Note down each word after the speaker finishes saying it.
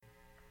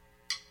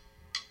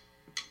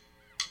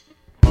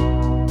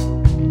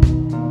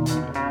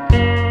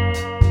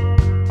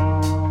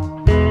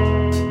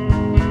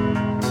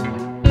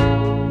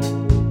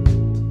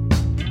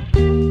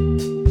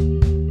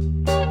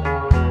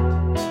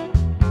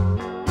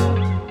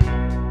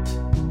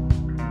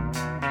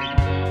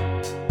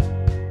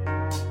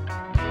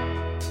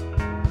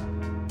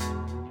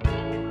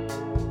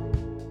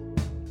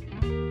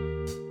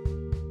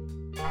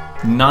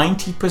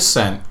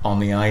90% on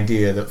the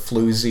idea that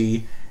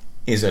floozy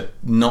is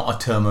not a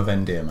term of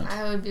endearment.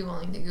 I would be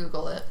willing to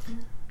Google it.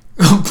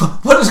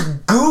 What is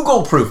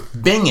Google proof?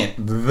 Bing it,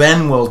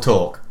 then we'll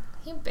talk.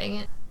 You Bing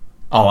it.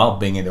 Oh, I'll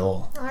Bing it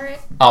all.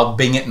 Alright. I'll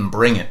Bing it and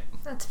bring it.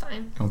 That's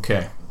fine.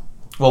 Okay.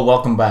 Well,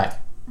 welcome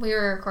back. We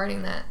were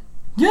recording that.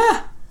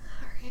 Yeah.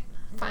 Alright,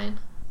 fine.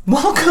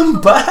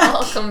 Welcome back.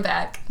 Welcome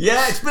back.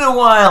 Yeah, it's been a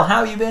while.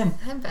 How you been?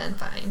 I've been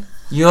fine.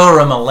 You're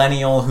a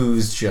millennial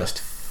who's just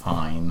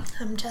fine.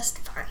 I'm just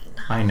fine.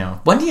 I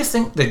know. When do you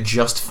think the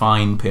just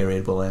fine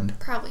period will end?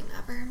 Probably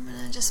never. I'm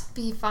gonna just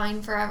be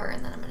fine forever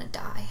and then I'm gonna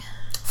die.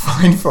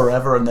 Fine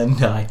forever and then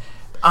die.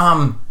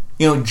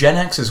 Gen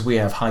Xers, we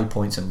have high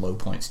points and low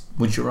points.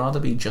 Would you rather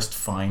be just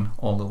fine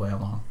all the way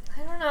along?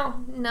 I don't know.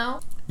 No.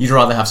 You'd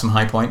rather have some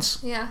high points?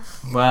 Yeah.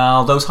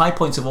 Well, those high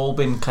points have all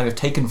been kind of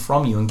taken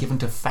from you and given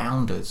to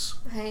founders.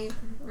 I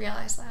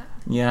realize that.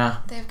 Yeah.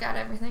 They've got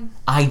everything.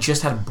 I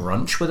just had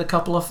brunch with a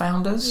couple of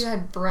founders. You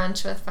had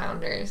brunch with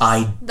founders.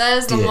 That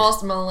is the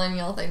most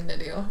millennial thing to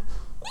do.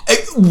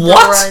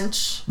 What?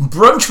 Brunch.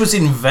 Brunch was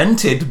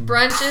invented.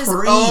 Brunch is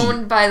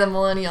owned by the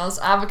millennials.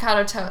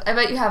 Avocado toast. I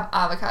bet you have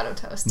avocado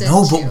toast.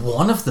 No, but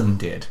one of them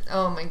did.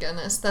 Oh my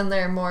goodness. Then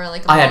they're more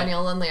like a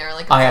millennial than they are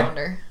like a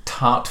founder. Had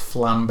tarte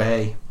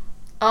flambe.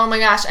 Oh my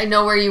gosh, I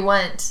know where you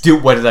went.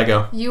 Dude, where did I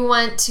go? You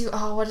went to,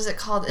 what is it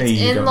called?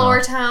 It's in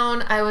Lower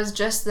Town. I was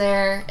just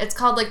there. It's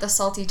called like the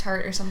Salty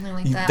Tart or something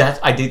like that.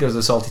 I did go to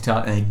the Salty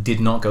Tart and I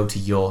did not go to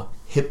your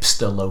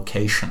hipster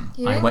location.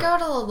 You didn't go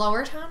to the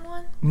Lower Town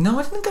one? No,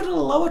 I didn't go to the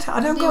Lower Town.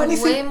 I don't go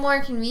anything. Way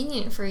more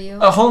convenient for you.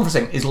 Oh, hold on for a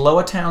second. Is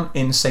Lower Town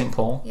in St.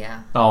 Paul?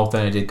 Yeah. Oh,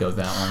 then I did go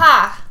that one.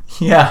 Ha!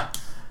 Yeah.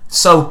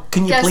 So,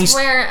 can you please... Guess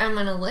where I'm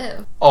gonna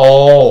live?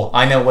 Oh,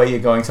 I know where you're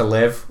going to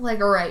live. Like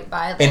right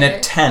by there. In a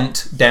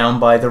tent down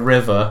by the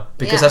river,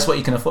 because that's what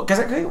you can afford.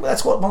 Because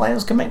that's what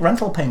millennials can make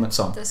rental payments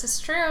on. This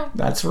is true.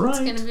 That's right. It's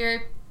gonna be a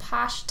very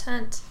posh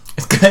tent.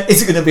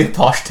 Is it going to be a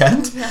posh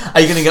tent? Yeah. Are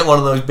you going to get one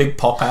of those big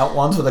pop-out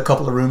ones with a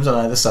couple of rooms on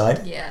either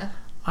side? Yeah.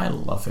 I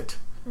love it.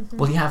 Mm-hmm.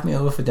 Will you have me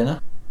over for dinner?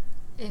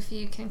 If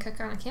you can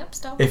cook on a camp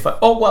stove.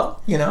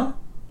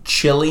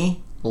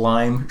 Chili,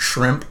 lime,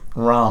 shrimp,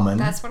 ramen.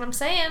 That's what I'm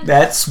saying.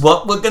 That's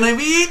what we're going to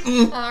be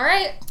eating. All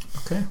right.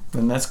 Okay,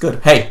 then that's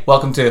good. Hey,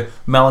 welcome to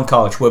Mellon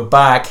College. We're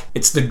back.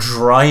 It's the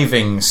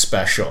driving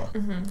special.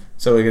 Mm-hmm.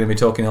 So we're going to be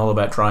talking all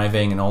about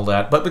driving and all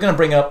that. But we're going to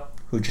bring up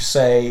Who'd You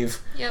Save?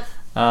 Yep.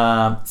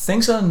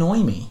 Things that annoy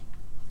me.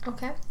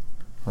 Okay.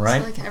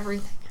 Right? So like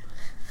everything.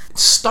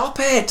 Stop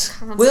it!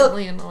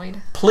 Constantly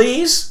annoyed.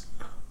 Please?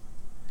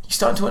 You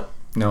starting to...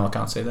 No, I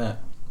can't say that.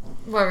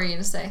 What were you going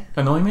to say?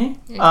 Annoy me?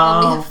 You're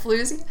calling me a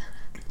floozy?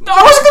 No,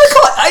 I wasn't going to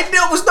call it...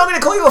 I was not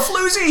going to call you a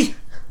floozy.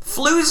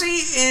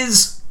 Floozy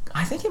is...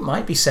 I think it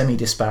might be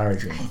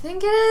semi-disparaging. I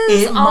think it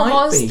is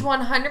almost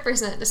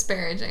 100%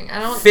 disparaging.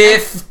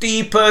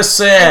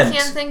 50%! I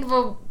can't think of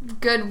a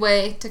good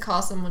way to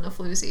call someone a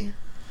floozy.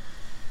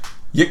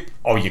 You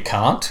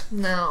can't?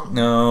 No.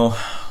 No.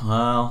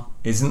 Well,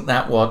 isn't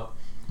that what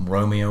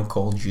Romeo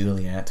called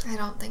Juliet? I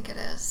don't think it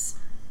is.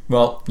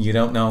 Well, you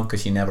don't know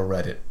because you never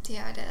read it.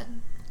 Yeah, I did.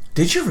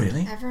 Did you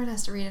really? Everyone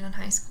has to read it in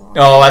high school.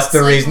 Oh, that's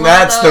the reason.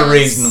 That's the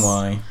reason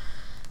why.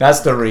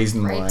 That's the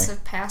reason why. Rites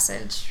of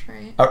passage,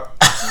 right? A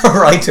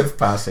rite of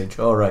passage.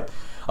 All right.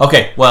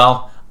 Okay.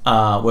 Well,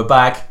 we're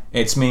back.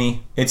 It's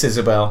me. It's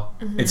Isabel.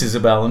 Mm-hmm. It's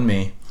Isabel and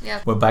me.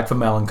 Yep. We're back from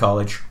Mellon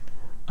College.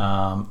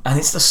 And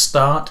it's the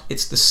start.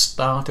 It's the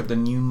start of the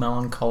new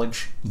Mellon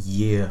College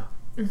year.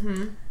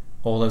 Mm-hmm.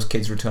 All those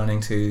kids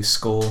returning to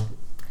school,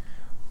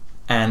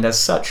 and as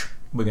such,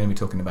 we're going to be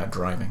talking about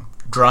driving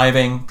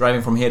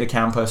from here to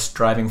campus,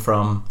 driving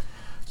from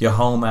your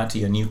home out to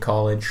your new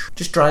college,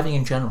 just driving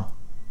in general,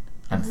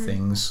 and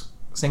things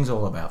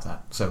all about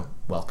that. So,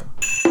 welcome.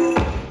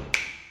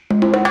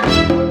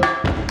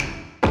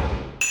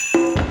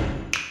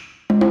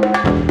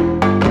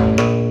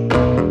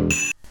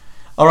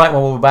 All right,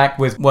 well, we're back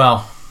with,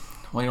 what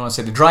do you want to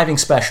say? The driving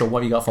special.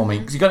 What have you got for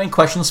me? You got any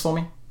questions for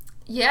me?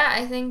 Yeah,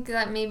 I think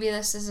that maybe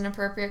this is an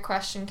appropriate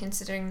question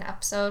considering the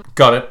episode.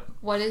 Got it.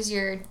 What is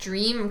your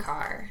dream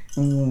car?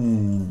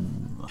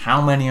 Ooh.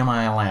 How many am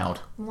I allowed?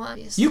 One.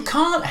 You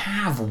can't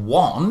have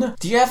one.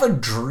 Do you have a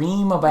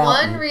dream about...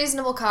 One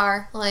reasonable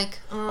car, like...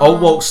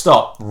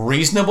 stop.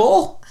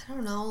 Reasonable? I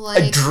don't know,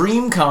 like... A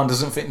dream car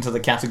doesn't fit into the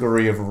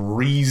category of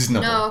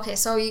reasonable. No, okay,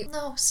 so you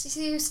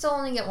still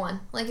only get one.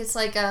 Like, it's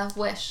like a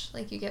wish.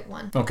 Like, you get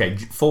one. Okay,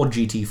 Ford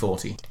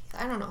GT40.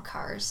 I don't know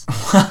cars.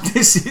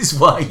 This is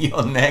why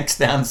your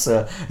next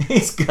answer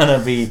is gonna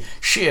be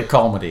sheer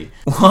comedy.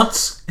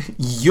 What's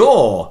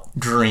your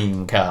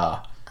dream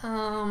car?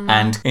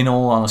 And in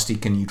all honesty,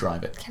 can you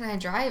drive it? Can I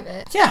drive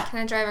it? Yeah. Can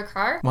I drive a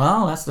car?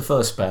 Well, that's the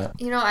first bet.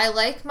 I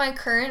like my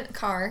current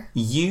car.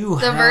 You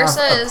have a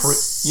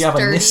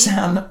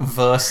Nissan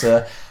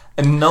Versa,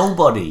 and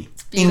nobody,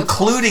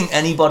 including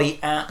anybody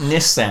at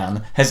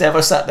Nissan, has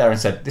ever sat there and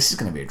said, "This is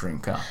going to be a dream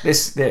car.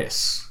 This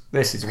is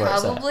where it's at."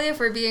 Probably, if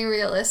we're being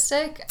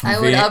realistic, I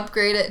would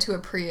upgrade it to a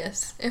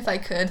Prius if I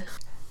could.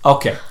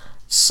 Okay.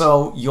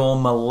 So your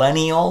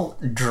millennial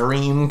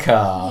dream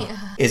car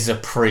is a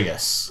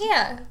Prius.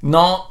 Yeah.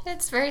 Not.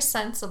 It's very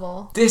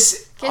sensible.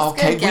 This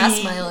gets good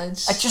gas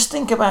mileage. Just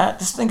think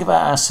about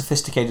our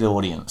sophisticated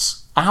audience.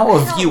 Our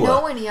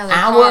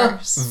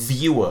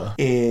viewer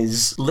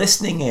is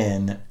listening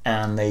in,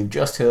 and they've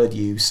just heard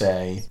you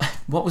say,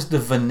 what was the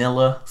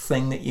vanilla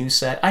thing that you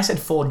said? I said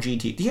Ford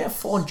GT. Do you have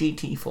Ford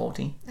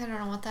GT40? I don't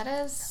know what that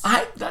is.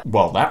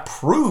 That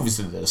proves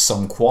that there's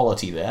some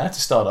quality there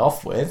to start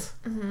off with.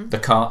 Mm-hmm. The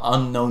car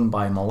unknown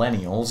by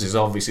millennials is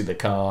obviously the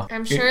car.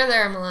 I'm sure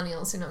there are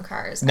millennials who know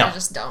cars. No. I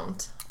just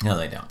don't. No,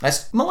 they don't.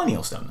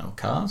 Millennials don't know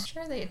cars.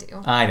 Sure they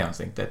do. I don't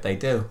think that they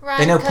do. Right,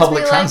 they know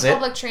public transit.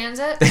 Public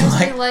transit. Because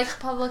we like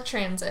public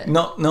transit.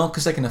 No,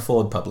 because they can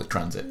afford public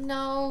transit.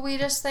 No, we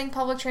just think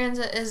public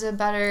transit is a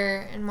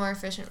better and more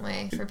efficient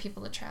way for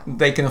people to travel.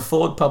 They can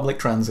afford public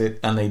transit,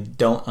 and they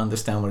don't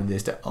understand what it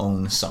is to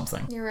own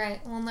something. You're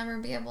right. We'll never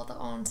be able to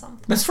own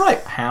something. That's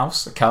right. A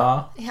house, a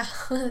car. Yeah,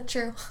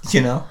 true.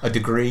 A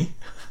degree.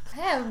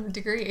 I have a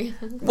degree.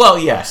 Well,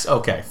 yes.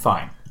 Okay,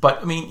 fine.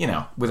 But, I mean,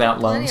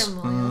 without loans.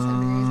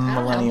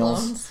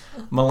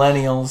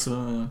 Millennials.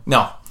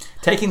 No.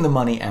 Taking the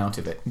money out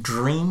of it.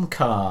 Dream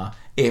car.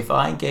 If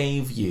I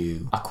gave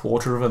you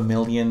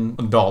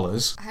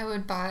 $250,000... I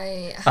would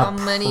buy... How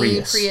many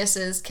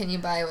Priuses can you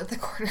buy with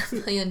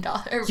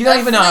 $250,000? You don't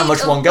even know how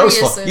much one goes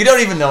for. You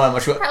don't even know how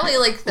much... Probably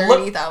like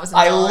 $30,000.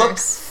 I look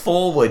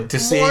forward to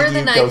seeing you go to...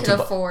 More than I could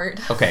afford.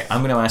 Okay,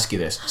 I'm going to ask you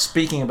this.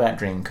 Speaking about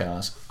dream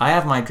cars, I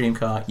have my dream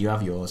car, you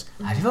have yours.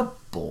 Have you ever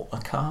bought a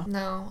car?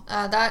 No.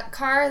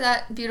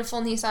 That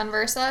beautiful Nissan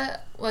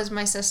Versa, was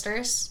my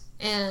sister's.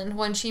 And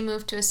when she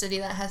moved to a city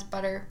that has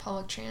better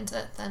public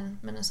transit than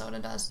Minnesota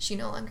does, she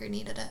no longer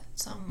needed it.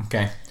 So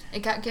okay,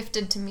 it got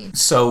gifted to me.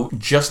 So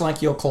just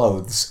like your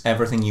clothes,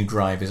 everything you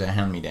drive is a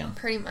hand-me-down?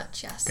 Pretty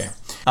much, yes. Okay.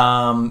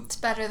 It's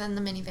better than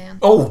the minivan.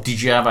 Oh,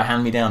 did you have a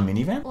hand-me-down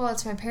minivan? Well,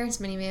 it's my parents'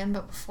 minivan,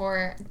 but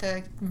before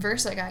the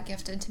Versa got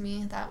gifted to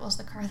me, that was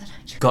the car that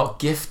I drove. Got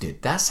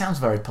gifted? That sounds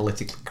very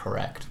politically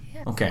correct.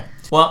 Yeah. Okay.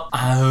 Well,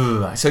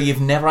 so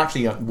you've never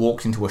actually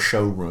walked into a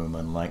showroom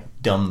and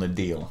done the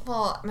deal?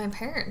 Well, my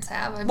parents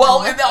have.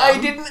 I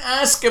didn't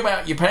ask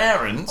about your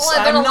parents. Well,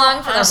 I've been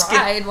along for the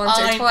ride once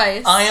or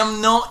twice. I am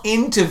not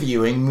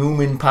interviewing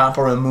Moomin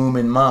Papa and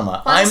Moomin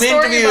Mama. I'm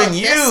interviewing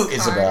you,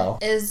 Isabel.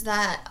 Is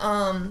that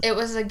it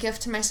was a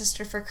gift to my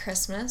sister for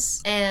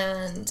Christmas,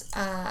 and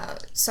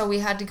so we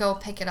had to go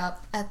pick it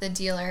up at the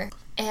dealer.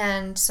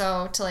 And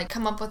so to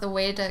come up with a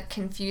way to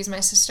confuse my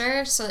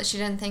sister so that she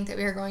didn't think that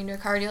we were going to a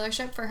car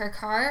dealership for her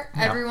car,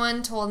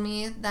 everyone told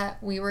me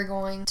that we were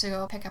going to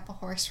go pick up a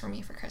horse for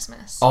me for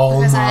Christmas. Oh,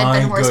 because I had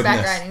been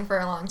horseback riding for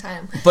a long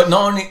time. But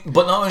not only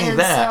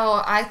that.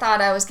 So I thought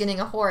I was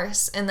getting a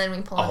horse, and then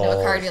we pull into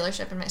a car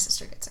dealership and my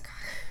sister gets a car.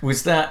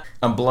 Was that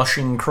a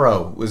blushing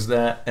crow? Was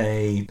that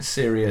a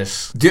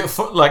serious...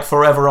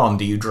 forever on,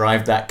 do you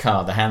drive that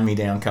car, the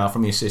hand-me-down car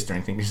from your sister,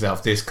 and think to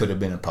yourself, this could have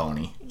been a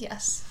pony?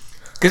 Yes.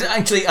 Because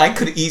actually, I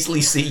could easily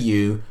see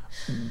you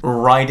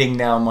riding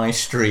down my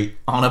street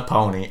on a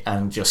pony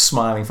and just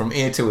smiling from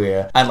ear to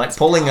ear and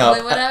pulling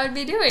up. What I would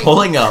be doing.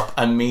 Pulling up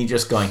and me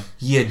just going,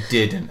 you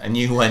didn't. And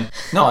you went,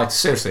 no,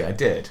 seriously, I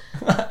did.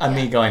 And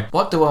me going,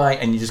 what do I?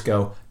 And you just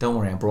go, don't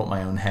worry, I brought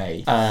my own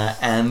hay.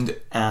 And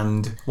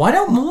why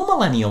don't more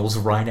millennials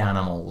ride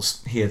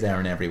animals here, there,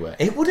 and everywhere?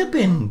 That would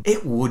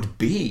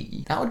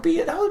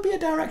be a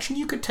direction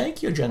you could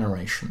take your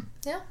generation.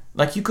 Yeah.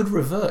 You could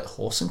revert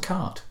horse and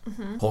cart,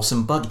 horse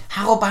and buggy.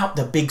 How about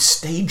the big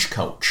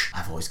stagecoach?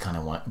 I've always kind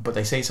of wanted, but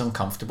they say it's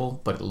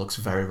uncomfortable, but it looks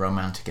very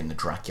romantic in the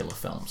Dracula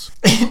films.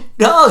 It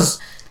does!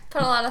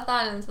 Put a lot of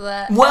thought into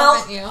that,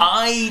 haven't you?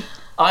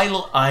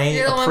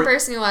 You're the one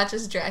person who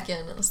watches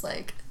Dracula and is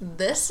like,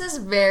 this is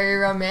very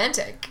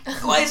romantic.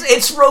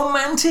 It's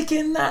romantic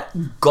in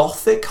that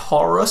gothic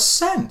horror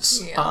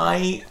sense.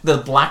 Yeah. The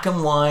black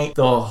and white,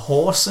 the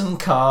horse and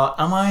cart,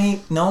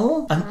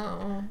 no?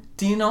 No.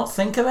 Do you not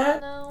think of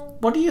that? No.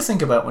 What do you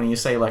think about when you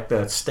say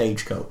the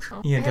stagecoach? Oh,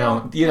 You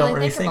don't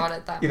really think about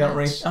it that you don't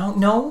much. really. Oh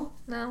no.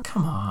 No.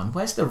 Come on,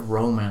 where's the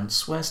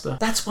romance?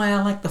 That's why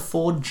I like the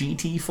Ford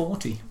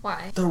GT40.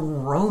 Why? The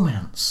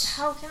romance.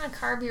 How can a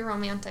car be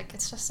romantic?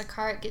 It's just a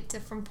car. It gets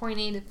it from point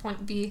A to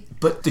point B.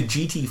 But the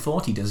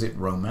GT40 does it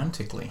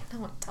romantically.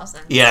 No, it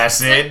doesn't.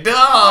 Yes, it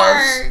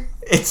does.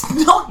 It's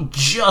not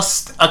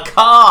just a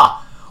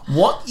car.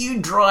 What you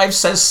drive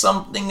says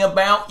something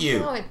about you.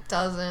 No, it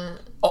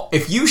doesn't. Oh,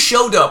 if you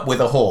showed up with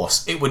a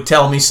horse, it would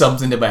tell me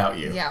something about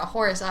you. Yeah, a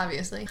horse,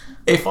 obviously.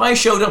 If I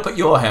showed up at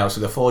your house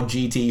with a Ford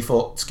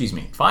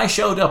GT40... if I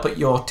showed up at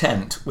your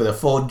tent with a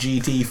Ford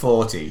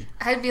GT40...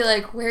 I'd be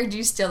like, where'd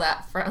you steal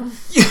that from?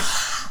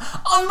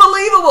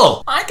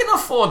 Unbelievable! I can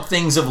afford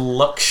things of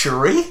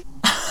luxury.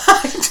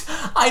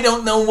 I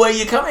don't know where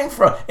you're coming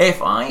from.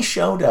 If I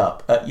showed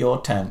up at your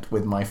tent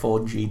with my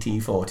Ford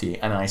GT40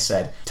 and I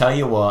said, tell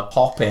you what,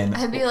 hop in.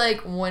 I'd be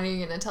like, when are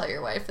you going to tell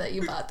your wife that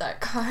you bought that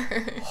car?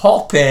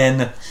 Hop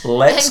in,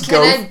 let's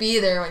go. And can I be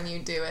there when you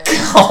do it?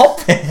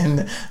 Hop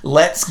in,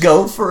 let's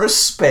go for a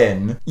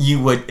spin. You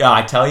would,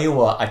 I tell you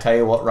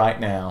what right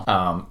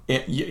now,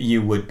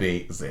 you would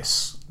be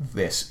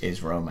this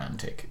is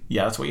romantic.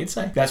 Yeah, that's what you'd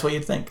say. That's what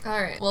you'd think.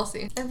 All right, we'll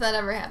see if that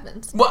ever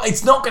happens. Well,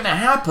 it's not going to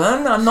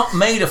happen. I'm not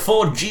made of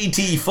Ford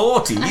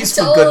GT40s,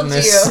 for told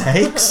goodness you.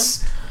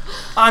 sakes.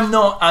 I'm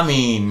not,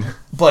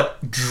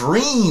 but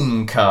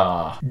dream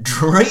car.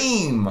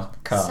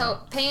 So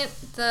paint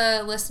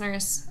the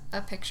listeners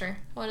a picture.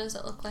 What does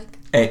it look like?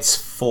 It's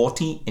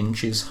 40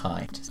 inches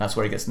high. That's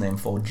where it gets the name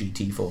Ford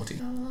GT40.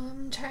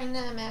 I'm trying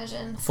to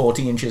imagine.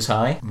 40 inches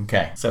high?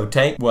 Okay. So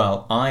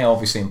I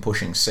obviously am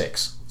pushing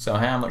 6. So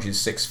how much is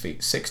 6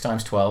 feet? 6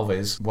 times 12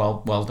 is,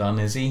 well done,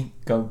 Izzy.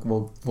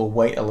 We'll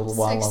wait a little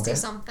while longer.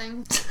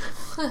 60-something.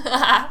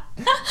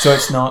 So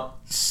it's not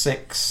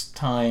 6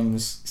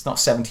 times, it's not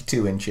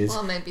 72 inches. Well,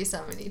 it might be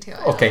 72,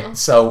 I Okay, don't know.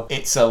 so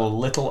it's a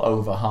little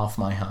over half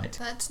my height.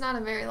 That's not a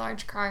very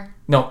large car.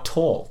 No,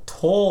 tall.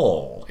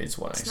 Tall is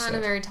what I said. It's not a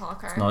very tall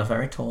car. It's not a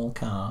very tall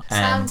car.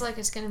 Sounds like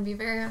it's going to be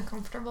very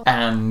uncomfortable.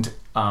 And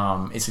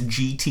it's a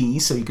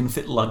GT, so you can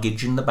fit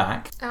luggage in the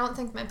back. I don't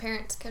think my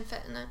parents could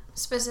fit in it.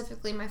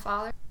 Specifically, my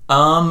father.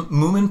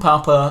 Moom and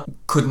Papa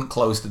couldn't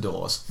close the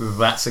doors.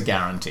 That's a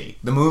guarantee.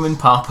 The Moom and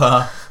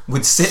Papa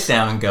would sit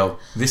down and go,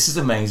 this is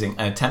amazing,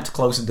 and attempt to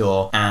close the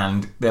door,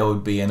 and there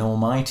would be an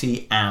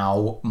almighty,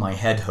 ow, my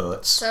head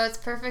hurts. So it's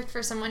perfect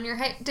for someone your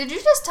height. Did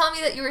you just tell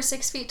me that you were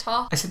 6 feet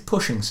tall? I said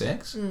pushing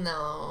 6.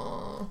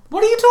 No.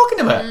 What are you talking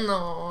about?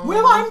 No. Where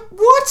am I?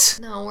 What?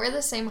 No, we're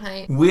the same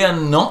height. We are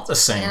not the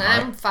same And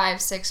height. I'm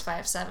 5'6",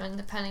 5'7",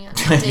 depending on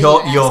the day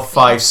you're you ask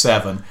me.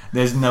 5'7".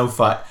 There's no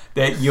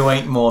you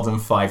ain't more than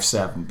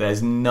 5'7".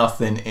 There's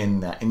nothing in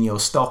that. In your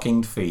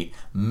stockinged feet,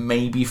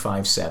 maybe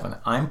 5'7".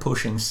 I'm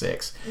pushing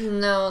 6.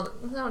 No.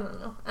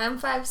 I'm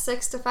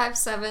 5'6" to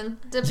 5'7",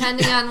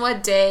 depending on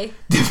what day.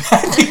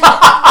 Depending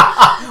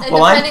And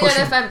Well, I'm depending on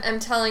pushing- if I'm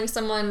telling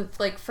someone,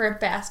 like, for a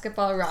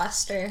basketball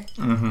roster.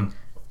 Mm-hmm.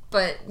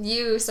 But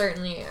you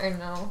certainly are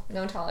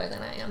no taller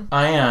than I am.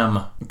 I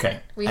am. Okay.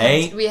 We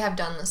have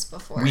done this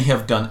before. We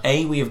have done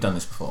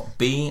this before.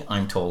 B,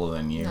 I'm taller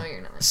than you. No,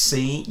 you're not.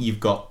 C, you've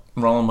got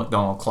Ronald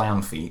McDonald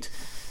clown feet.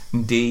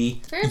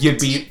 D, Very you'd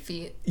petite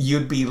feet.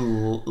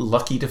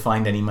 lucky to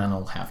find any man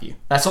who'll have you.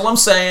 That's all I'm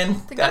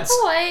saying. The good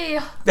boy.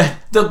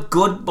 The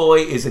good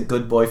boy is a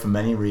good boy for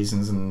many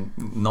reasons, and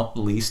not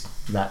least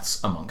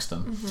that's amongst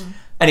them. Mm-hmm.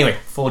 Anyway,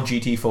 Ford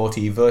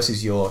GT40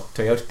 versus your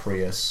Toyota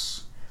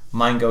Prius.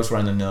 Mine goes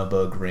around the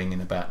Nürburgring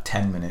in about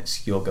 10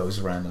 minutes. Yours goes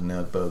around the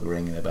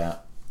Nürburgring in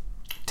about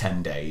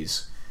 10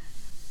 days.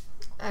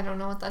 I don't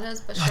know what that is,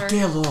 but Oh, sure.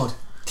 dear Lord.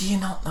 Do you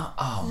not know?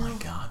 Oh, my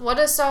God.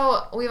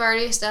 We've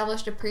already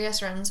established a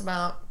Prius runs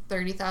about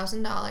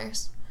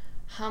 $30,000.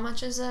 How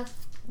much is a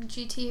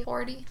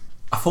GT40?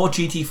 A Ford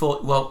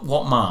GT40, well,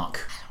 what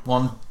mark?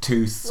 1,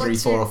 2, 3,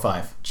 What's 4, your or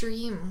 5?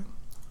 Dream.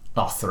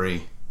 Oh,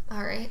 3.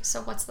 Alright,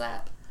 so what's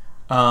that?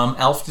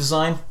 Elf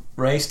Design,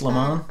 raced Le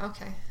Mans.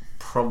 Okay.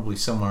 Probably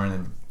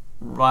somewhere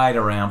right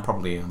around,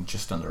 probably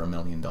just under $1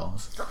 million.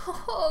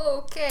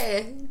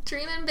 Okay,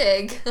 dreaming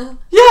big.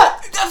 Yeah,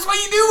 that's what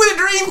you do with a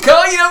dream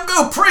car. You don't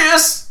go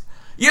Prius.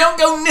 You don't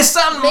go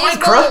Nissan May as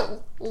Micra.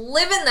 well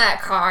live in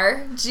that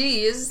car.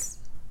 Jeez.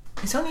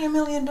 It's only $1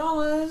 million.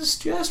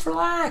 Just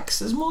relax.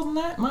 There's more than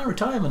that. My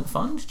retirement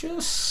fund.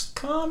 Just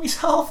calm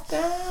yourself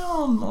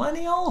down,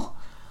 millennial.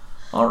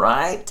 All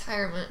right.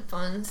 Retirement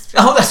funds.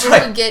 Oh, that's People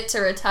right. who get to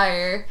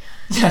retire.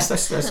 Yes,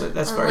 that's very,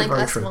 Unlike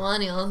very us true.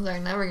 millennials are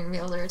never going to be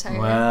able to retire.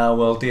 Well,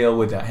 we'll deal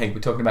with that. Hey, we're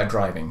talking about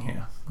driving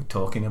here. We're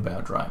talking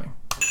about driving.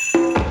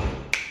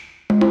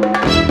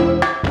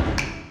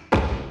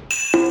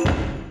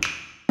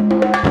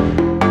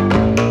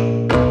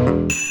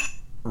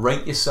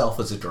 Rate yourself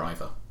as a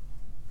driver.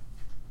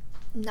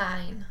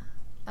 9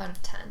 out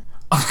of 10.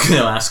 I was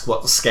going to ask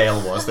what the scale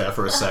was there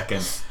for a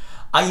second.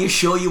 Are you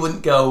sure you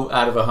wouldn't go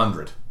out of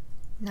 100?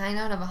 9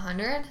 out of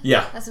 100?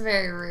 Yeah. That's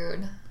very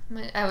rude.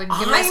 I would give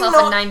I'm myself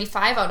not- a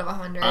 95 out of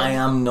 100. I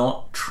am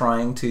not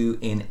trying to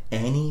in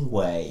any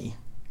way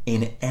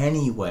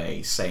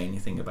say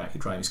anything about your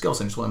driving skills.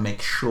 I just want to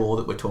make sure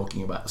that we're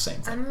talking about the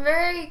same thing. I'm a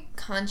very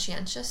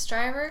conscientious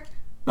driver.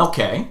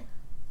 Okay.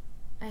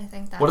 I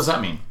think that's... What does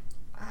that mean?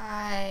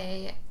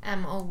 I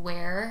am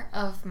aware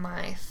of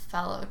my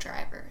fellow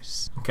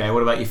drivers. Okay,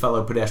 what about your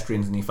fellow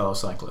pedestrians and your fellow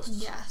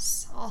cyclists?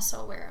 Yes,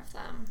 also aware of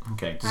them.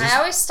 Okay. I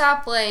always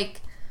stop,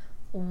 like,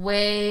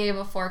 way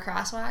before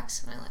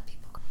crosswalks and I let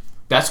people go.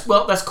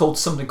 That's called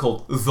something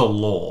called the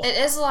law. It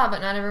is a law,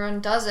 but not everyone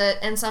does it.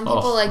 And some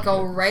people, Oh, like, my go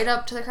goodness. right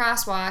up to the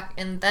crosswalk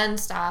and then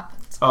stop.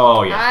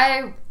 Oh, yeah.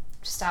 I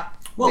stop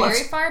very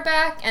that's- far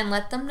back and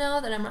let them know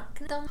that I'm not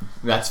going to them.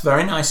 That's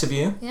very nice of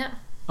you. Yeah.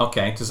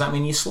 Okay, does that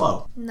mean you're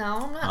slow?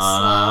 No, I'm not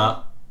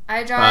slow.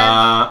 I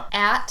drive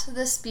at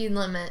the speed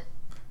limit.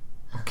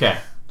 Okay,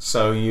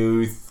 So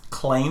you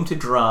claim to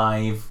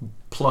drive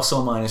plus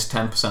or minus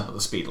 10% of the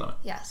speed limit.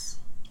 Yes.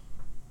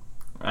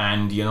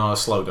 And you're not a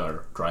slow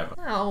driver.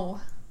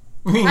 No.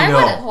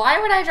 No. Why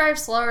would I drive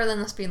slower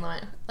than the speed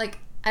limit? Like,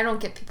 I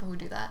don't get people who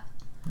do that.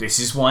 This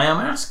is why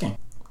I'm asking.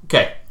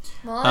 Okay.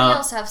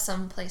 Millennials have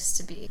some place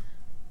to be.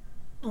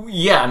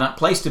 Yeah, and that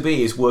place to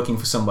be is working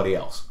for somebody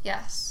else.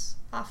 Yes,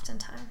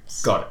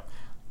 oftentimes. Got it.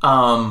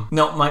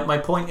 No, my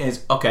point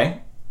is,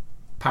 okay,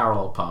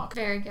 parallel park.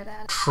 Very good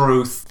at it.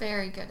 Truth.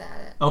 Very good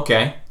at it.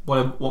 Okay,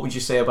 what would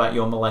you say about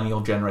your millennial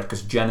generation?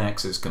 Because Gen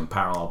Xers can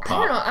parallel park.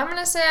 I don't know. I'm going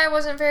to say I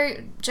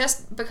wasn't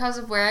just because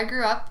of where I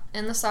grew up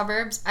in the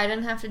suburbs, I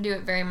didn't have to do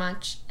it very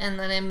much. And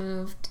then I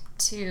moved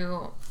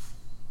to,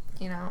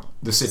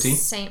 the city?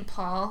 St.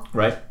 Paul.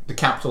 Right, the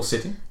capital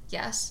city.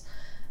 Yes.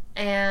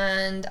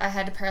 And I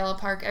had to parallel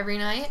park every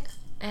night.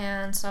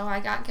 And so I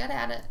got good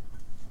at it.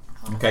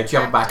 Okay, do you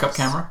have a backup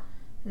camera?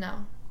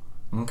 No.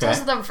 Okay.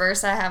 Just the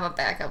Versa, I have a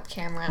backup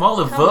camera. Well,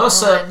 the Come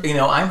Versa, on.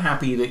 I'm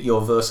happy that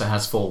your Versa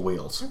has 4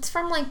 wheels. It's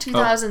from like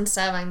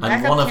 2007. and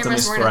Backup one of them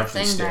cameras is weren't for a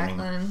actually thing back steering.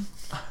 then.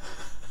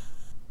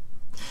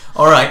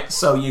 Alright,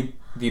 so you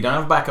don't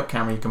have a backup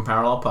camera, you can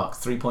parallel park.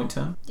 3-point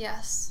turn?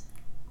 Yes.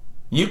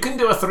 You can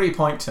do a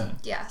 3-point turn.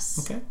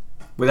 Yes. Okay.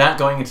 Without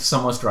going into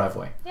someone's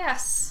driveway.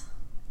 Yes.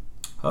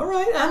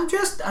 Alright, I'm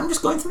just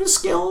going through the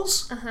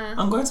skills. Uh-huh.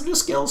 I'm going through the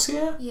skills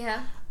here.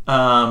 Yeah.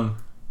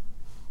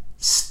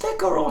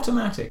 Stick or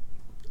automatic?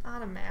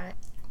 Automatic.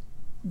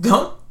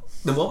 What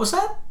was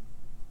that?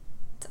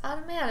 It's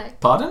automatic.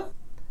 Pardon?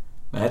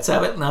 Let's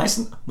have it nice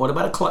and... What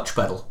about a clutch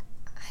pedal?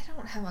 I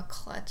don't have a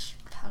clutch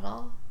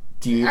pedal.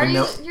 Do you even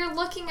know... You're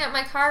looking at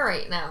my car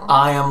right now.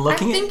 I am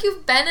looking I think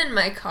you've been in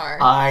my car.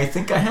 I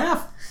think I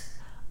have.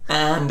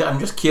 And I'm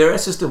just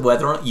curious as to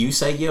whether or not you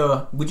say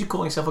would you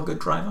call yourself a good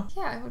driver?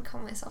 Yeah, I would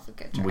call myself a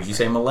good driver. Would you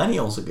say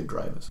millennials are good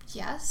drivers?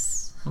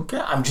 Yes. Okay,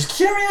 I'm just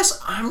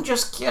curious. I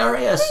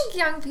think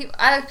young people...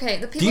 Okay,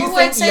 the people who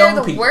I'd say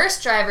are the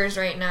worst drivers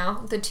right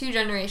now, the 2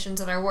 generations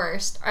that are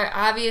worst, are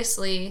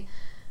obviously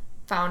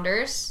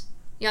founders.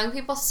 Young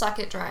people suck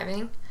at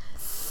driving.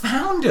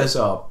 Founders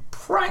are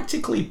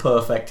practically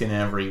perfect in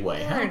every way.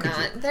 They're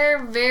not.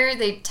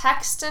 They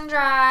text and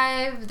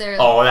drive. They're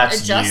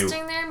that's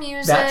adjusting their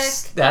music.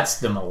 That's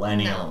the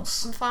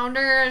millennials. No.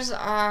 Founders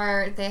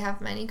they have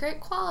many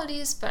great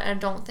qualities, but I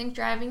don't think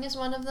driving is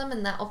one of them,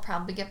 and that will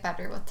probably get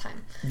better with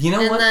time. You know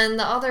what? And then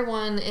the other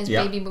one is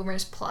Baby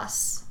Boomers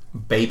Plus.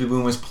 Baby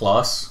Boomers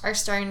Plus are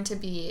starting to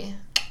be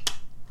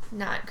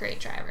not great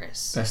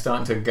drivers. They're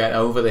starting to get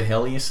over the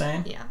hill, you're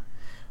saying? Yeah.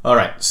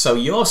 Alright, so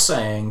you're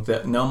saying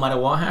that no matter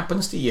what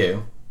happens to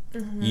you,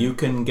 you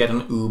can get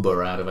an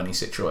Uber out of any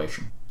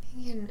situation.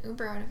 You can get an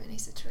Uber out of any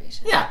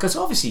situation. Yeah, because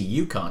obviously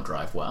you can't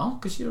drive well,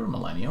 because you're a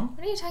millennial.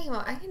 What are you talking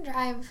about? I can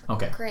drive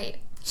great.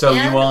 So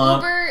and you are...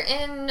 Uber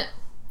in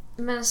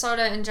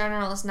Minnesota in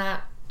general is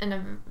not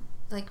a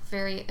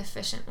very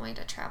efficient way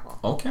to travel.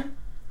 Okay.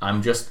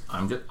 I'm just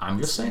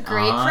saying.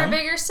 Great for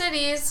bigger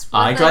cities.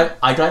 I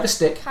drive a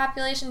stick.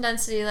 Population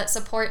density that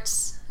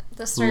supports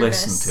the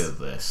service. Listen to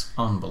this.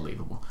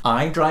 Unbelievable.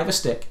 I drive a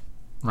stick,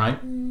 right?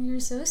 You're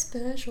so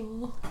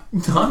special.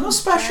 No, I'm not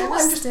special.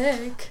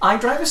 I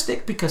drive a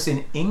stick because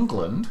in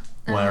England,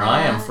 where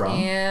I am from,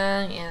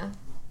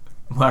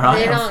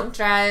 they don't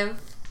drive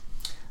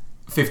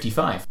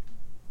 55.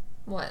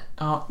 What?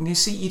 Oh, you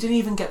see, you didn't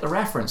even get the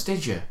reference,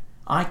 did you?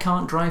 I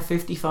can't drive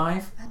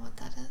 55. I don't know what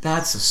that is.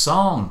 That's a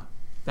song.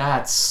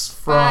 That's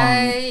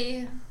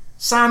from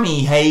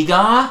Sammy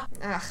Hagar.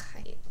 Ugh, I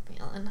hate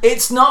Van.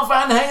 It's not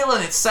Van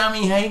Halen, it's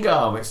Sammy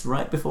Hagar. It's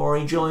right before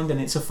he joined,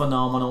 and it's a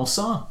phenomenal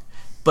song.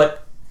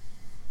 But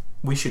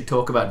we should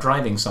talk about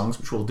driving songs,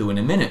 which we'll do in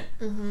a minute.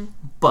 Mm-hmm.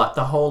 But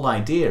the whole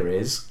idea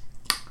is,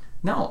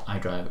 no, I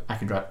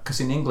can drive. Because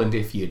in England,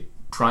 if you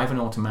drive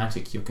an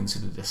automatic, you're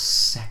considered a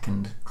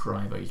second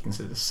driver. You're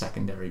considered a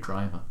secondary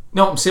driver.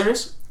 No, I'm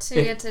serious. So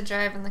you get to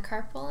drive in the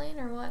carpool lane,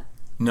 or what?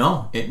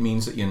 No, it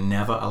means that you're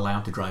never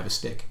allowed to drive a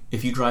stick.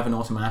 If you drive an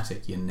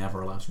automatic, you're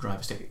never allowed to drive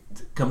a stick.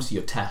 It comes to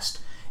your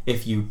test.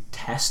 If you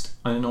test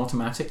on an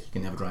automatic, you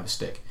can never drive a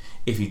stick.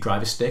 If you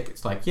drive a stick,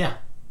 it's like, yeah,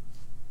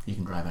 you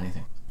can drive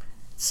anything.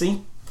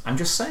 See, I'm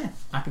just saying,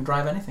 I can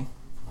drive anything.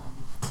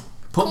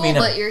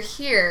 But you're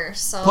here,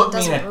 so it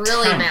doesn't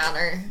really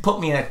matter.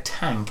 Put me in a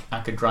tank, I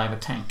could drive a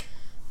tank.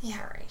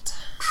 Yeah, right.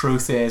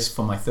 Truth is,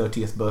 for my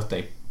 30th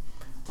birthday,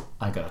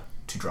 I got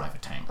to drive a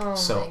tank.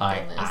 So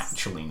I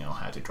actually know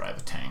how to drive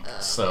a tank.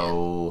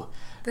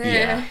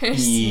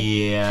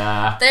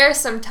 Yeah. There's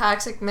some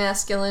toxic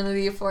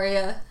masculinity for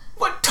you.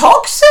 What,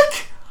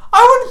 toxic?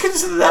 I wouldn't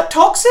consider that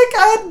toxic.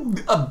 I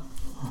had a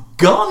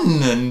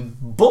gun and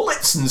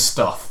bullets and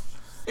stuff.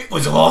 It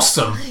was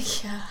awesome.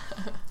 Yeah.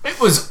 It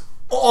was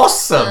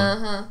awesome.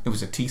 Uh-huh. It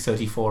was a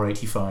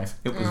T-34-85.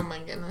 Oh my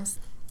goodness.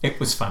 It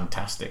was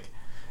fantastic.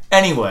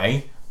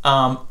 Anyway,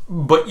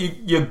 but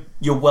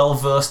you're well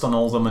versed on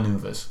all the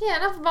maneuvers. Yeah,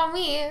 enough about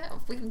me.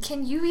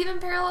 Can you even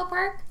parallel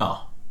park?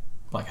 Oh,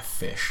 like a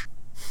fish.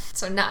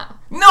 So no.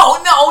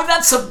 No,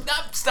 that's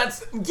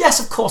yes,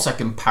 of course I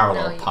can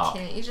parallel park.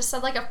 No, you can't. You just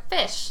said like a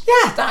fish.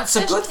 Yeah, that's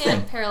a good Fish thing.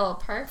 can't parallel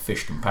park.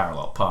 Fish can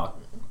parallel park.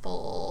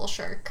 Bull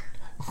shark.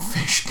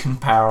 Fish can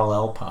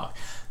parallel park.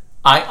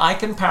 I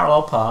can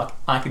parallel park.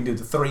 I can do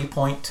the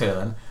 3-point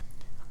turn.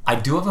 I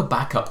do have a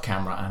backup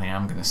camera, and I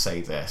am going to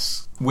say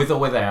this. With or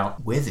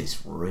without, with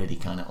is really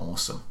kind of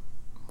awesome.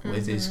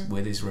 With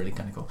is really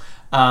kind of cool.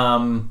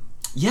 I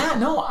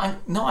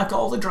got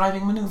all the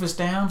driving maneuvers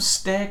down,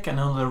 stick, and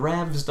all the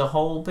revs, the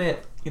whole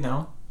bit. You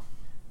know,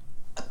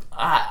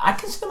 I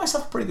consider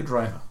myself a pretty good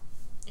driver.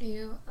 Are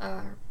you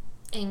an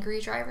angry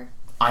driver?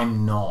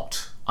 I'm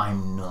not. I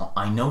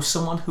know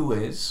someone who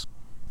is.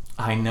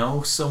 I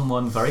know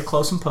someone very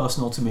close and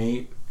personal to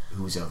me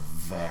who's a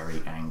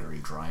very angry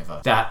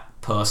driver. That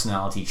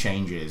personality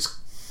changes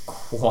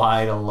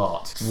quite a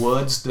lot.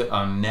 Words that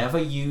are never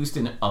used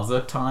in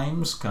other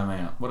times come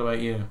out. What about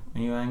you?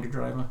 Are you an angry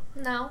driver?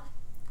 No.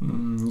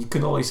 You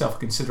can call yourself a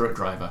considerate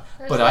driver,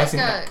 There's but like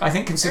I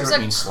think considerate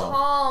means slow. There's a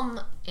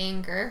calm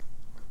anger,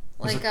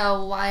 like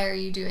why are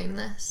you doing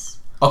this?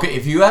 Okay,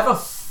 if you ever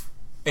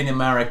in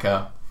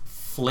America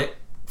flipped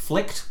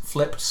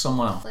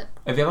someone off.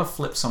 If you ever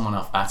flipped someone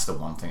off, that's the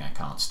one thing I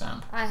can't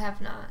stand. I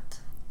have not.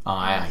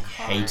 I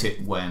hate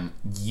it when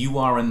you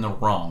are in the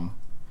wrong.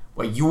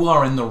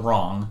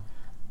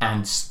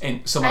 And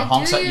someone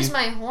honks at you. I do use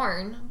my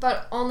horn,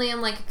 but only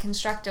in like a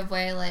constructive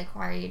way. Like,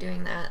 why are you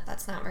doing that?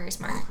 That's not very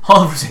smart.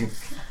 Hold on a second.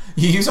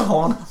 You use a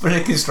horn, but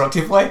in a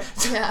constructive way?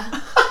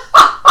 Yeah.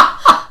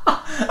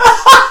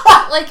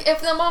 Like,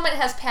 if the moment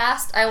has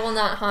passed, I will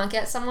not honk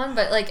at someone,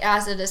 but like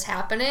as it is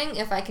happening,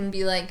 if I can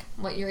be like,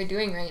 what you're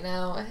doing right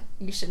now,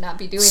 you should not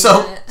be doing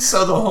that.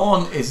 So the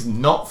horn is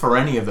not for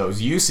any of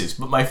those uses,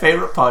 but my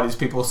favourite part is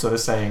people sort of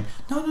saying,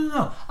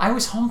 no, I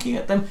was honking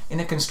at them in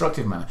a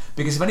constructive manner.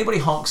 Because if anybody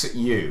honks at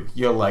you,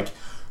 you're like,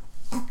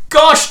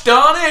 gosh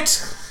darn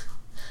it!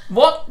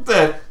 What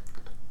the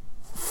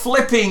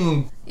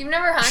flipping You've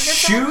never honked at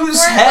someone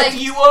shoes before? head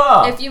Like, you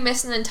are? If you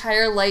miss an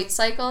entire light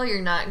cycle,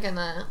 you're not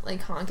gonna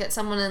like honk at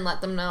someone and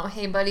let them know,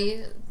 hey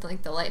buddy,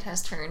 like the light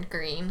has turned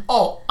green.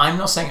 Oh, I'm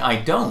not saying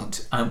I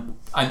don't.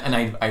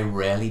 I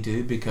rarely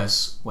do,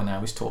 because when I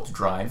was taught to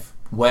drive,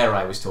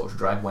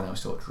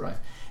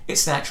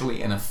 it's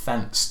actually an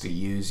offence to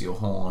use your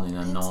horn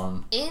in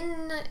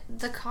in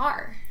the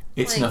car.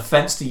 It's an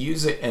offence to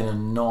use it in a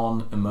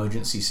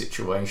non-emergency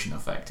situation,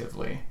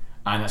 effectively.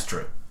 And that's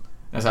true.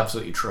 That's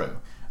absolutely true.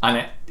 And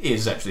it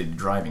is actually the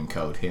driving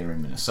code here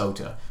in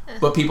Minnesota.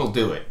 But people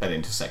do it at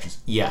intersections.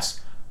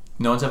 Yes.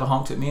 No one's ever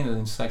honked at me in an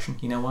intersection.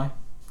 You know why?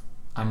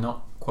 I'm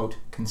not, quote,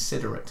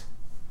 considerate.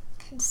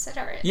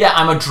 Considerate? Yeah,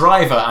 I'm a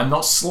driver. I'm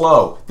not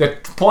slow. The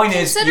point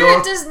is,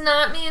 considerate does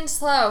not mean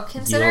slow.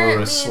 Considerate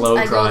means slow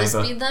I driver. go the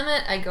speed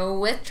limit, I go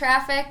with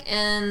traffic,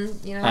 and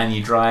you know. And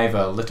you drive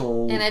a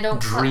little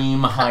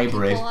dream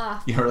hybrid.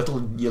 You're a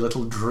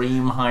little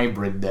dream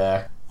hybrid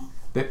there.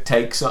 That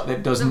takes up.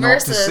 That does the 0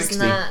 to 60.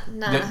 Not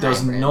that does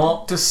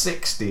 0 to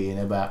 60 in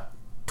about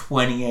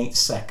 28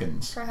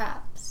 seconds.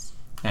 Perhaps.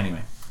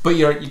 Anyway, but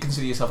you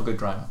consider yourself a good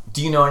driver.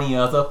 Do you know any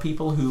other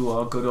people who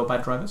are good or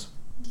bad drivers?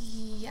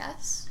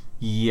 Yes.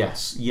 You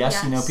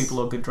know people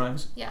who are good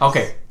drivers? Yes.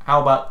 Okay,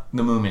 how about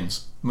the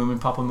Moomins? Moomin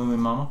Papa, Moomin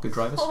Mama, good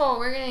drivers? Oh,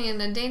 we're getting in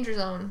a danger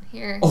zone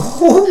here.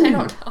 Oh. I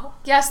don't know.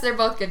 Yes, they're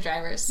both good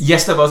drivers.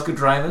 Yes, they're both good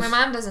drivers? My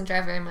mom doesn't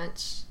drive very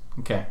much.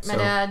 Okay. My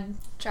dad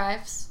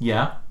drives.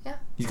 Yeah? Yeah.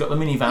 He's got the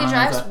minivan. He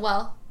drives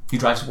well. He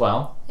drives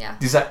well? Yeah.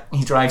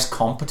 He drives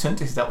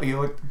competent? Is that what you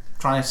were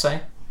trying to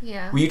say?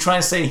 Yeah. Were you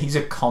trying to say he's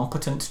a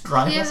competent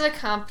driver? He is a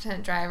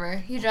competent driver.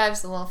 He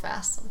drives a little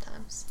fast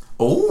sometimes.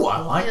 Oh,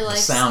 I like the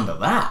sound of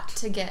that.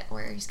 To get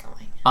where he's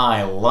going.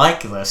 I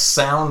like the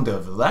sound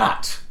of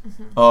that.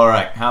 Mm-hmm. All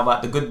right, how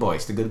about the good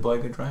boys? The good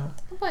boy, good driver?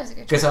 The good boy's a good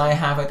driver. Because I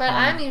have it But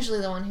I'm usually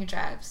the one who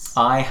drives.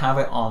 I have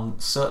it on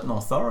certain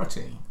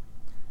authority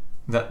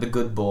that the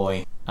good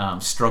boy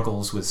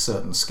struggles with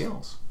certain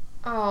skills.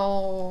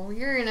 Oh,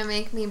 you're going to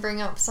make me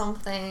bring up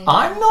something.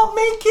 I'm not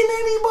making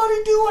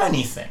anybody do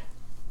anything.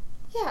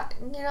 Yeah,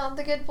 you know,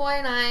 the good boy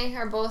and I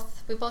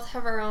we both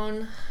have our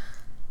own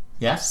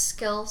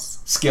skills.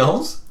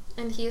 Skills?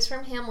 And he's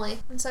from Hamley,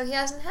 and so he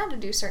hasn't had to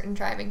do certain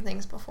driving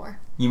things before.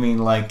 You mean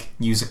like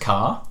use a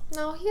car?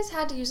 No, he's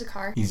had to use a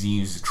car. He's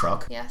used a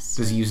truck? Yes.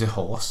 Does he use a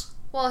horse?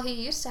 Well, he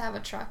used to have a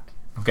truck.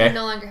 Okay. He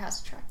no longer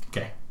has a truck.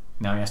 Okay.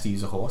 Now he has to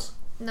use a horse?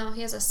 No,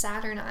 he has a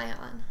Saturn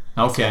Ion.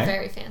 Okay. It's a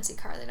very fancy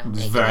car. They don't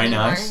make it very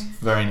anymore. Nice.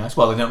 Very nice.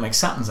 Well, they don't make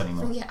Saturns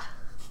anymore. Yeah.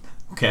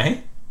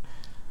 Okay.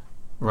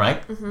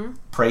 Right. Mm-hmm.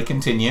 Pray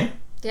continue.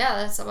 Yeah,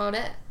 that's about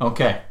it.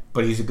 Okay.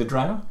 But he's a good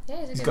driver?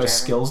 Yeah, he's a good driver. He's got his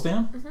skills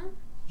down? Mm-hmm.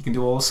 He can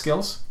do all the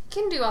skills?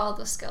 He can do all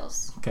the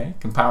skills. Okay.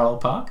 Can parallel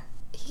park?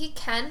 He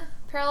can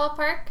parallel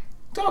park.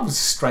 That was a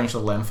strange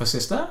little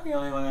emphasis there. You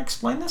want to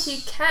explain this?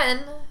 He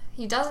can.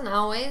 He doesn't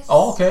always.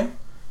 Oh, okay.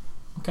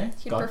 Okay.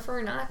 He'd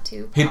prefer not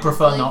to. He'd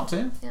prefer not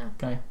to? Yeah.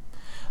 Okay.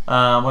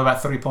 What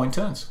about 3-point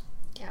turns?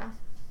 Yeah.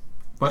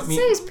 I'd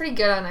say he's pretty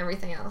good on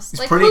everything else. He's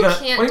like, pretty who good.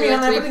 can't What do you do mean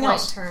a on everything 3-point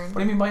else? turn? What do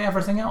you mean by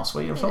everything else?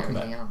 What are you talking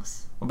about? Everything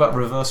else. What about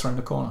reverse around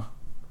the corner?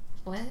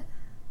 What?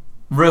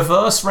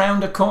 Reverse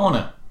round a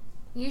corner.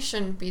 You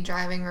shouldn't be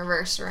driving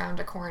reverse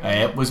around a corner.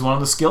 It was one of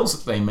the skills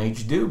that they made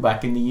you do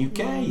back in the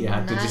UK. You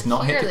had to just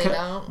not hit the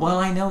curb. Well,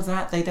 I know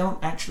that. They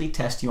don't actually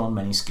test you on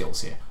many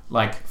skills here.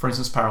 Like, for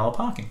instance, parallel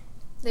parking.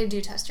 They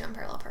do test you on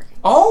parallel parking.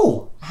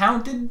 Oh! How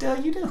did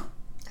you do?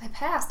 I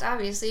passed,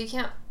 obviously. You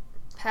can't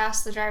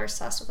pass the driver's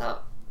test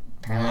without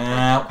parallel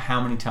parking.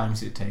 How many times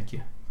did it take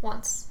you?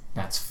 Once.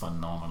 That's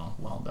phenomenal.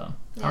 Well done.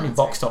 Yeah, How many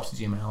box tops did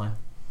you mail in?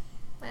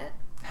 What?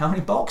 How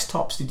many box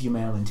tops did you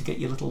mail in to get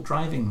your little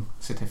driving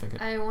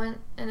certificate? I went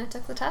and I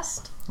took the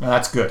test. Oh,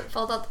 that's good.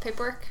 Filled out the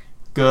paperwork.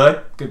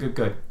 Good.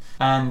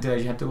 And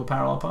you had to do a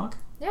parallel park?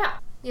 Yeah.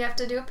 You have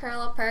to do a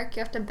parallel park.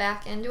 You have to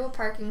back into a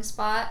parking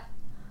spot.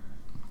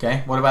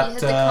 Okay. What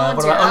about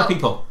other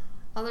people?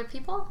 Other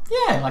people?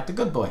 Yeah, like the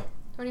good boy.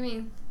 What do you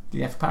mean? Do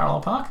you have to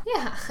parallel park?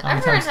 Yeah.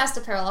 Everyone has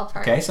to parallel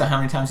park. Okay, so how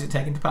many times did it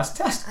take him to pass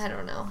the test? I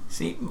don't know.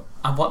 See,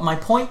 what my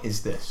point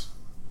is this.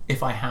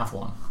 If I have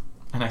one,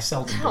 and I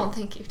seldom do. I don't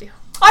think you do.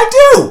 I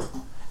do!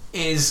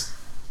 Is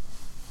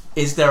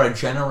there a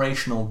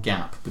generational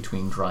gap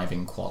between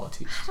driving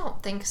qualities? I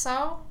don't think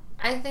so.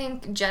 I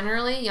think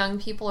generally young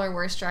people are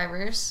worse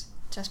drivers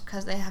just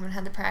because they haven't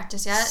had the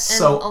practice yet.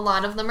 And a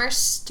lot of them are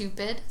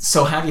stupid.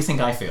 So how do you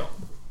think I feel?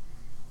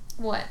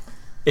 What?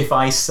 If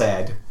I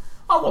said,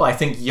 oh, well, I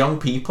think young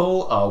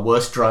people are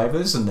worse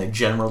drivers and they're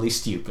generally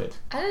stupid.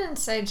 I didn't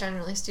say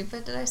generally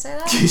stupid. Did I say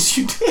that? Yes,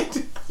 you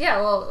did. Yeah,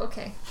 well,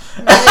 okay.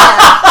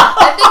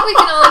 I think we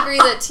can all agree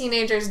that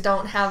teenagers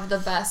don't have the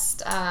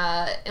best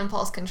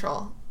impulse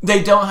control.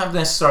 They don't have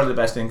necessarily the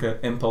best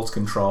impulse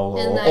control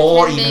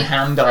or even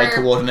hand-eye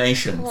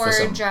coordination for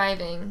some.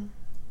 Driving.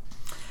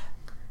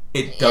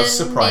 It does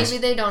surprise me.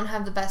 Maybe they don't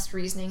have the best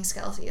reasoning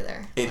skills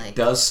either. It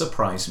does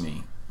surprise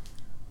me.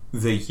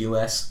 The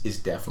US is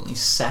definitely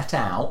set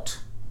out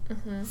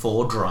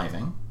for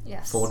driving.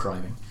 Yes. For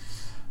driving.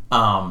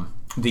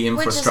 The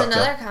infrastructure. Which is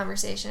another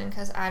conversation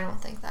because I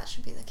don't think that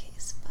should be the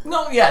case. But.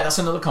 No, yeah, that's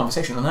another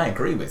conversation, and I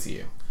agree with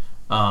you.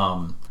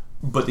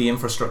 But the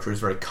infrastructure is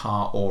very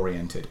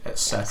car-oriented,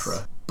 etc.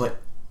 Yes.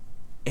 But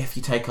if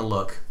you take a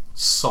look,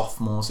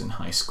 sophomores in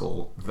high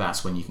school,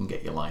 that's when you can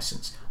get your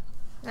license.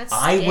 That's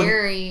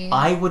scary.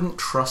 I wouldn't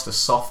trust a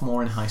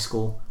sophomore in high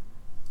school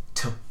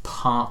to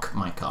park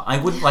my car. I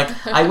wouldn't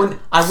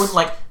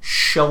like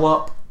show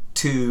up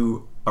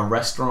to a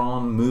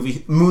restaurant,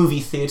 movie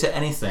theater,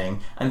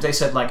 anything, and they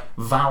said like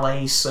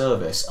valet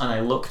service, and I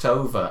looked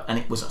over and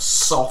it was a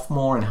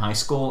sophomore in high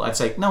school. I'd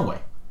say no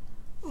way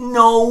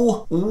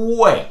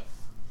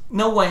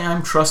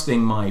I'm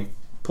trusting my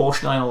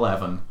Porsche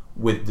 911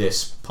 with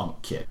this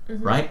punk kit,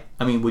 right?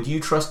 I mean, would you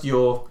trust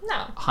your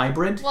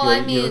hybrid?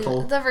 Well,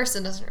 the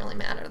Versa doesn't really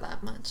matter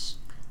that much.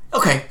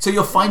 Okay, so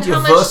you'll find your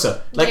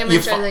Versa. Like, how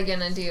much are they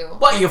gonna do?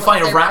 Well, you'll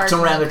find it wrapped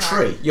around a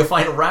tree. You'll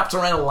find it wrapped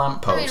around a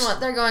lamppost. I mean, what?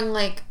 They're going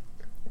like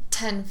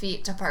 10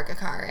 feet to park a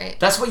car, right?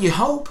 That's what you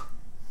hope.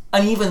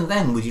 And even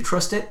then, would you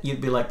trust it?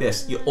 You'd be like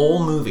this. You're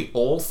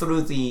all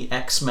through the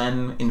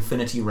X-Men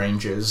Infinity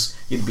Rangers,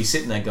 you'd be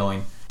sitting there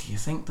going, do you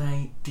think,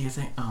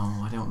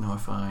 oh, I don't know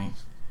if I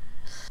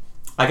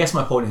guess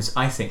my point is,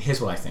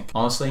 here's what I think.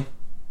 Honestly,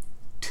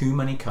 too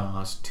many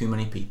cars, too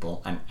many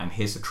people, and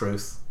here's the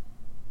truth.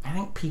 I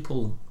think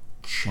people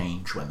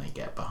change when they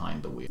get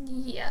behind the wheel.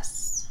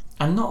 Yes.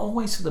 And not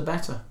always for the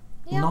better.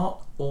 Yep.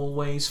 Not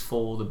always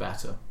for the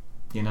better.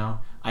 You know?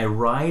 I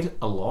ride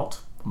a lot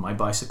on my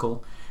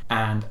bicycle,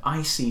 and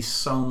I see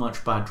so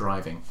much bad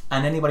driving.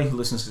 And anybody who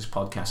listens to this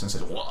podcast and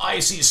says, well, I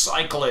see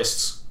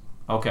cyclists.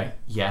 Okay,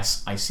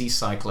 yes, I see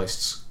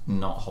cyclists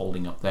not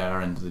holding up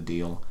their end of the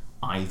deal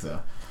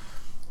either.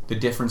 The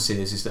difference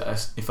is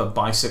that if a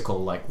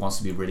bicycle wants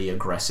to be really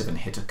aggressive and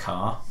hit a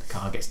car, the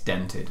car gets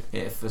dented.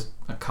 If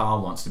a car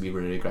wants to be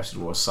really aggressive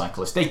towards a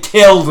cyclist, they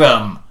kill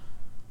them.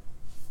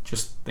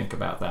 Just think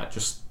about that.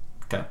 Just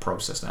kind of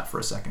process that for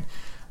a second.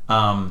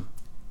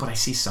 But I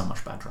see so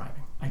much bad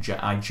driving. I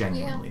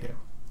genuinely do.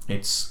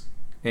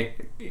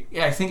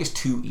 I think it's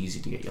too easy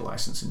to get your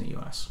license in the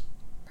US.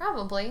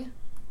 Probably.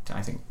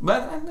 I think,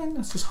 but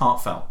that's just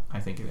heartfelt. I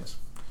think it is.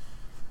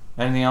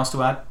 Anything else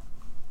to add?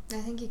 I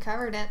think you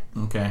covered it.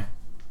 Okay.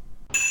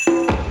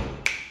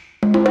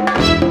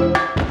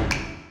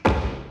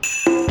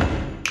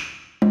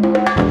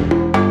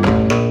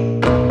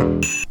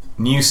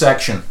 New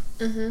section.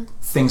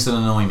 Things that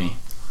annoy me.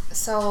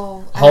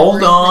 So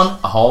hold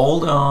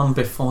on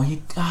before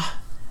you.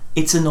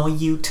 It's annoy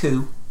you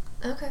too.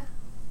 Okay.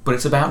 But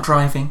it's about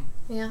driving.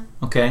 Yeah.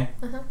 Okay.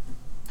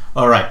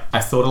 All right.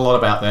 I've thought a lot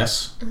about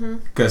this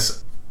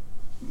because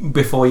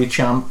before you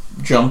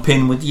jump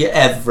in with your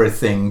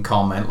everything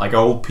comment, like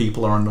old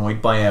people are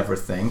annoyed by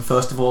everything.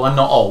 First of all, I'm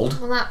not old.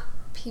 Well, not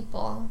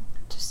people,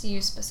 just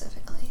you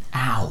specifically.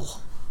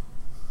 Ow.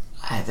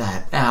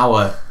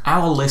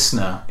 Our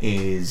listener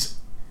is,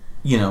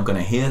 going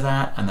to hear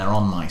that, and they're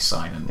on my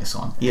side on this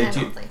one. Yeah, I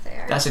don't think they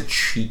are. That's a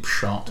cheap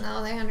shot.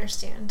 No, they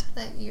understand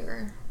that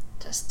you're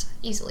just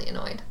easily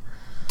annoyed.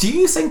 Do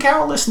you think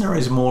our listener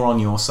is more on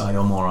your side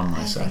or more on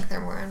my side? I think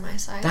they're more on my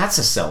side. That's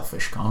a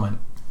selfish comment.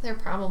 They're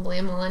probably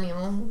a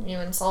millennial. You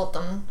insult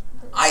them.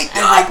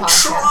 I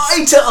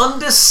try to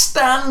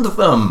understand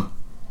them.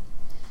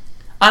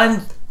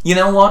 And you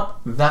know what?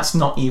 That's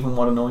not even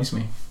what annoys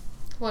me.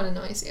 What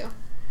annoys you?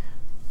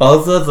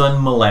 Other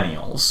than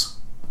millennials,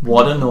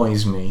 what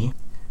annoys me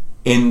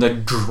in the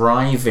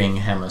driving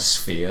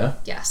hemisphere?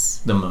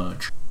 Yes. The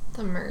merge.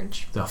 The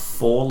merge. The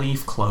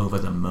 4-leaf clover,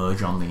 the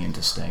merge on the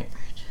interstate.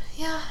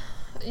 Yeah.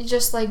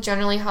 Just like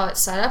generally how it's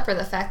set up, or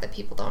the fact that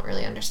people don't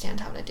really understand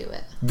how to do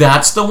it.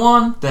 That's the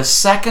one. The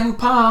second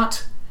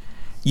part.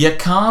 You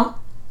can't...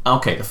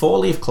 Okay, the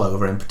 4-leaf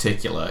clover in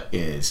particular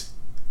is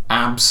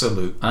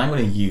absolute... I'm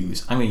going to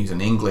use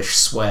an English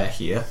swear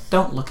here.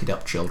 Don't look it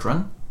up,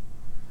 children.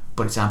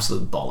 But it's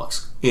absolute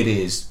bollocks. It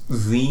is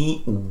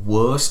the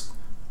worst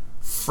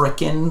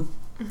frickin'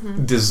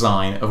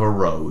 design of a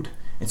road.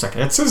 It's like,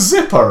 it's a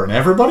zipper and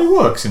everybody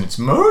works and it's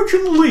merge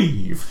and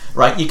leave.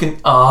 Right? You can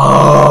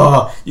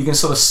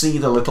sort of see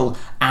the little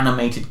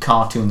animated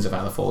cartoons of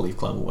how the 4-leaf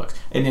clover works.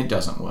 And it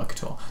doesn't work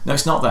at all. No,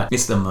 it's not that.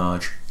 It's the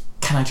merge.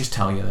 Can I just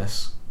tell you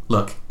this?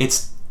 Look,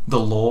 it's the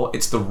law,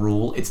 it's the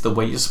rule, it's the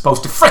way you're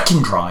supposed to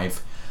frickin'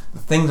 drive. The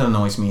thing that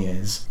annoys me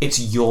is, it's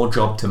your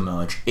job to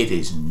merge. It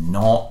is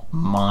not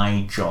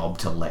my job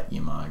to let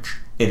you merge.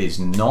 It is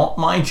not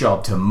my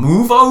job to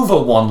move over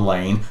one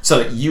lane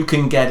so that you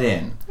can get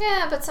in.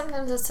 Yeah, but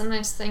sometimes it's a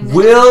nice thing.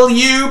 Will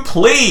you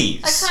please?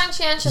 A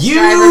conscientious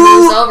driver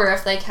moves over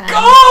if they can.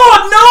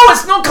 God, no,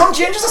 it's not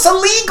conscientious. It's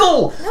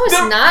illegal. No, it's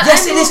not.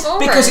 Yes, it is,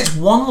 because it's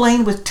one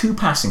lane with 2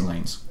 passing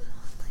lanes.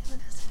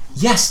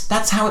 Yes,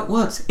 that's how it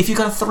works. If you've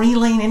got a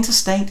 3-lane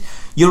interstate,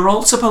 you're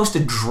all supposed to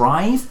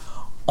drive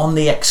on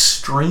the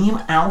extreme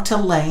outer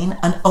lane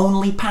and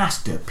only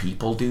pass. Do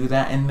people do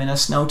that in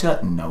Minnesota?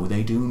 No,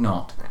 they do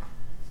not.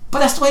 But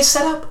that's the way it's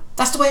set up.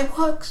 That's the way it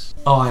works.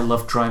 Oh, I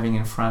love driving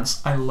in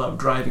France. I love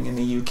driving in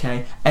the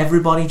UK.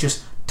 Everybody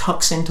just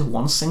tucks into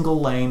one single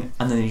lane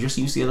and then you just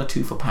use the other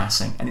 2 for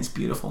passing. And it's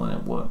beautiful and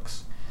it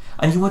works.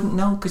 And you wouldn't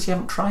know because you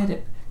haven't tried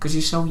it. Because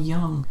you're so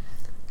young.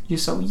 You're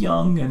so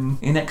young and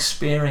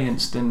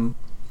inexperienced and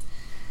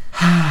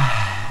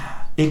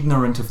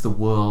ignorant of the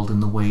world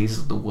and the ways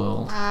of the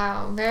world.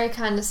 Wow, very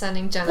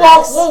condescending,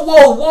 generous.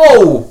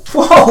 Whoa!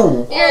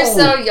 You're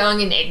so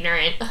young and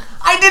ignorant.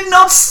 I did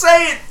not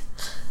say it.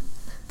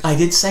 I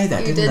did say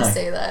that, didn't I? You did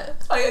say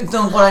that.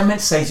 What I meant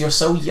to say is you're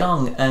so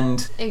young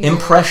and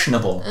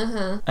impressionable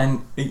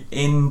and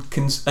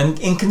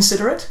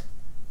inconsiderate.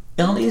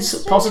 Aren't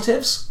these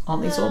positives?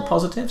 Aren't these all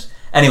positives?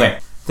 Anyway,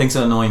 things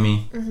that annoy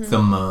me.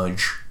 The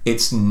merge.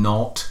 It's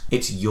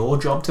your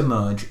job to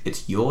merge.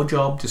 It's your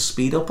job to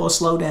speed up or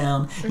slow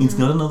down. It's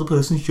not another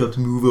person's job to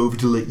move over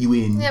to let you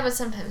in. Yeah, but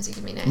sometimes you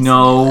can be nice.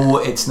 No,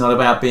 it's not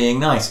about being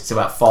nice. It's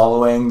about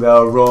following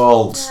the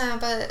rules. Yeah,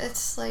 but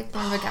it's like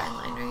more of a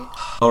guideline, right?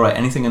 Alright,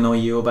 anything annoy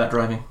you about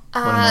driving?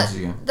 What annoys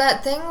you?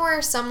 That thing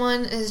where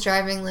someone is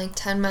driving like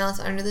 10 miles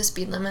under the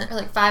speed limit, or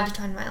like 5 to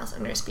 10 miles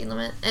under the speed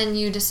limit, and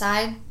you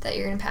decide that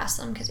you're going to pass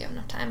them because you have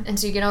enough time. And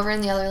so you get over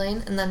in the other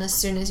lane, and then as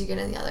soon as you get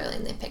in the other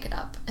lane, they pick it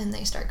up, and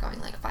they start going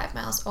like 5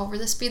 miles over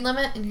the speed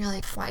limit, and you're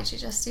like, why'd you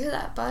just do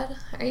that, bud?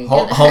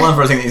 Hold on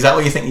for a second. Is that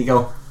what you think? You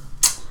go,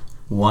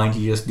 why'd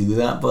you just do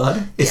that,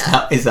 bud? Is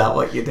that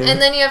what you do? And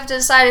then you have to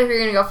decide if you're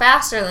going to go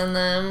faster than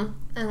them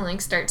and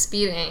like start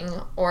speeding,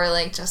 or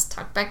like just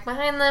tuck back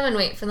behind them and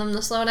wait for them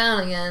to slow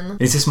down again.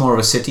 Is this more of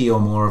a city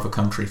or more of a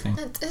country thing?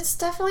 It's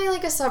definitely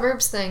like a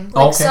suburbs thing.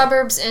 Like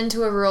suburbs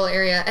into a rural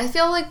area. I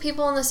feel like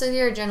people in the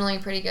city are generally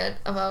pretty good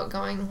about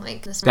going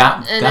like this.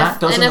 And if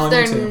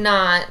they're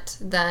not,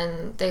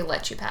 then they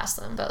let you pass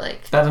them. But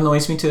like that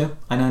annoys me too.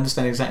 I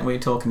understand exactly what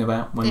you're talking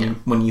about.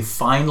 When you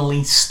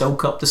finally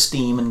stoke up the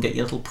steam and get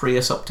your little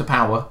Prius up to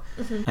power,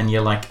 and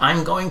you're like,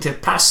 I'm going to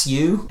pass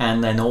you,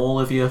 and then all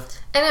of you.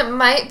 And it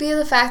might be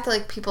the fact that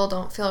like people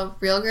don't feel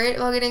real great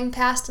about getting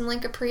passed in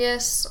like a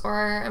Prius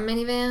or a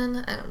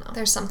minivan. I don't know.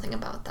 There's something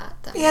about that.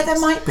 There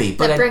might be,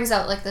 but that brings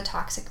out like the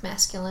toxic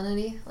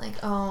masculinity. Like,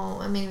 oh,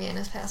 a minivan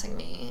is passing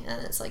me,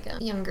 and it's like a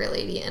younger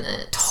lady in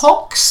it.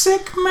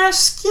 Toxic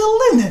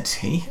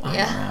masculinity.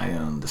 Yeah. I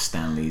don't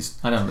understand these.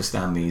 I don't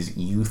understand these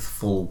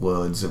youthful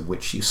words of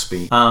which you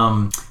speak.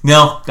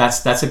 No,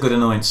 that's a good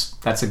annoyance.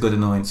 That's a good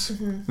annoyance.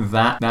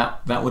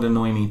 That would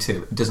annoy me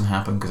too. It doesn't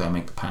happen because I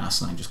make the pass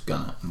and I just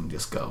gun it and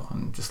just go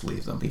and just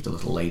leave the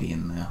little lady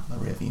in the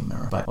rearview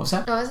mirror. But what was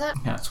that? What was that?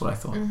 Yeah, that's what I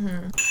thought.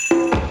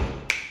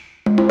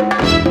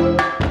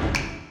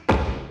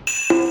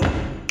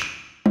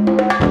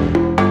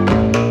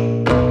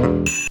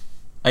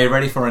 Are you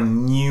ready for a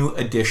new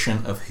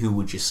edition of Who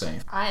Would You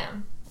Save? I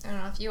am. I don't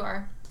know if you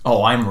are.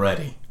 Oh, I'm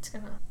ready. It's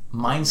gonna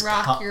Mine's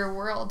rock your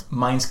world.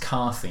 Mine's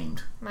car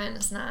themed. Mine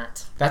is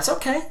not. That's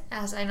okay.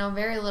 As I know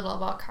very little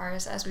about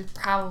cars, as we've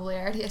probably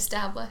already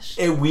established.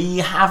 We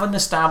haven't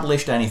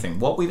established anything.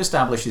 What we've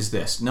established is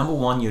this. Number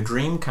one, your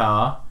dream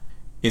car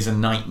is a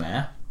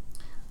nightmare.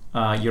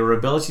 Your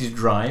ability to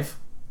drive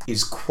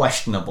is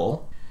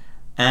questionable.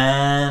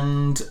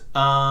 And,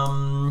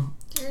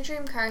 your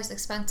dream car is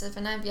expensive,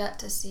 and I've yet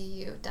to see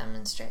you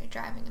demonstrate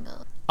driving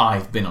ability.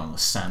 I've been on the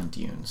sand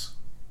dunes.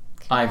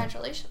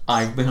 Congratulations.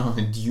 I've been on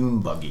a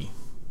dune buggy.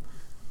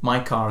 My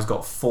car has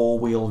got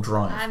 4-wheel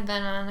drive. I've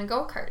been on a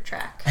go-kart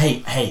track.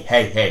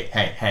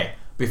 Hey.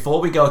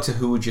 Before we go to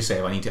who would you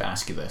save, I need to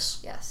ask you this.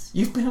 Yes.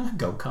 You've been on a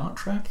go-kart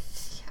track?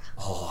 Yeah.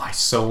 Oh, I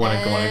so want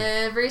to go on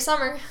Every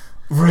summer.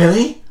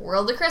 Really?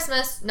 World of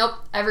Christmas. Nope.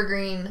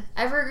 Evergreen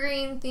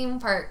theme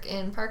park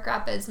in Park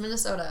Rapids,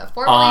 Minnesota.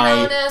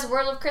 Formerly known as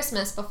World of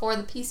Christmas before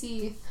the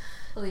PC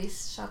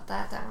police shut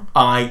that down.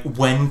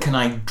 When can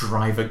I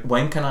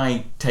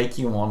take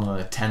you on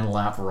a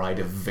 10-lap ride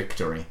of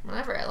victory?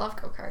 Whenever. I love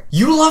go-kart.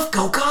 You love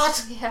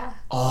go-kart? Yeah.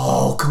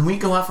 Oh, can we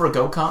go out for a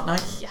go-kart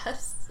night?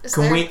 Yes. Is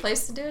Can there we- a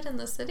place to do it in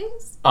the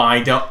cities?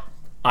 I don't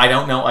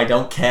know. I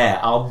don't care.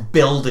 I'll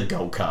build a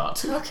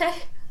go-kart. Okay.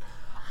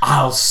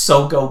 I'll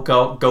so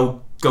go-karting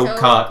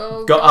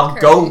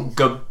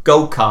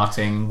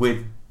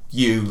with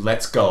you.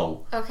 Let's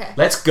go. Okay.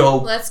 Let's go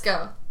Let's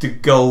go. to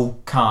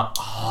go-kart.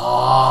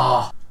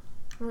 Oh.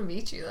 I'm gonna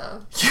beat you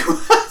though. You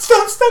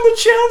don't stand a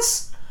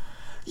chance.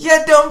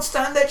 You don't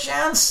stand a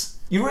chance.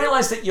 You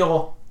realise that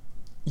your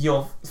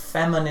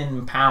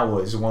feminine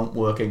powers won't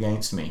work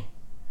against me.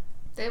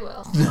 They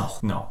will.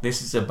 No.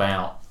 This is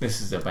about.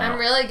 I'm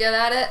really good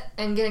at it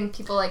and getting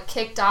people like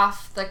kicked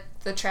off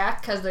the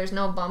track because there's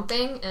no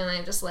bumping, and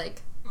I just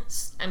like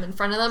I'm in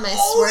front of them. I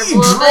swerve a you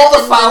little draw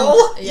bit the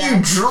foul. Then, yeah.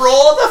 You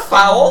draw the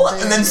foul, I'm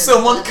and then very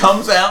someone good at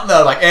comes out and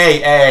they're like,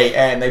 "Hey,"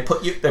 and they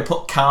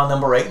put car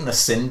number 8 in the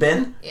sin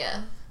bin.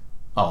 Yeah.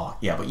 Oh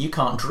yeah, but you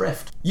can't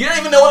drift. You don't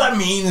even know what that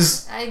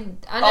means. I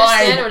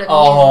understand what it means. I don't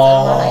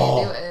know how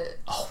you do it.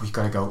 Oh, we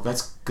gotta go.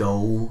 Let's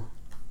go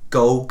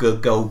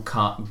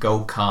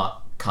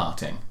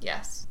karting.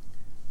 Yes.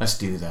 Let's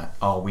do that.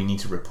 Oh, we need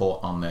to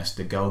report on this.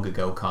 The go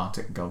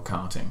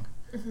karting.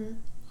 Mm-hmm.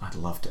 I'd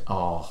love to.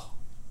 Oh,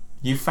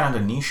 you found a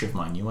niche of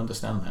mine. You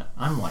understand that?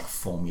 I'm like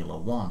Formula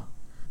 1.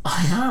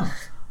 I am.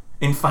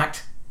 In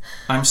fact,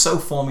 I'm so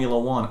Formula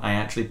 1. I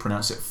actually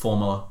pronounce it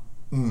Formula.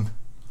 Oh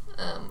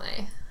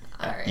my.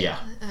 All right. Yeah.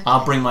 Okay.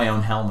 I'll bring my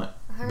own helmet.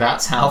 All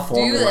That's right. how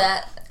Formula. Do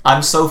that.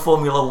 I'm so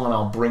Formula 1.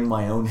 I'll bring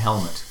my own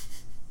helmet.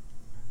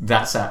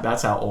 That's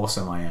how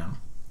awesome I am.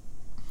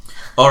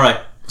 All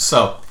right.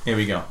 So here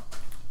we go.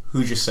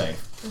 Who'd you say?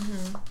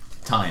 Mm-hmm.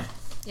 Time.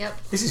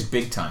 Yep. This is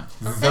big time.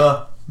 Okay.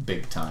 The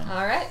big time.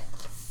 All right.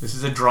 This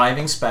is a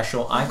driving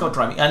special. I've got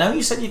driving. I know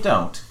you said you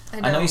don't.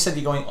 I know you said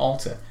you're going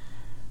alter.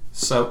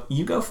 So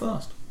you go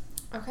first.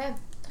 Okay.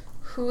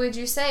 Who would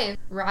you say?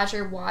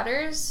 Roger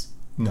Waters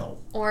No.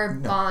 or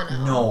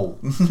Bono?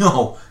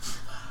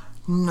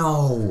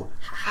 No.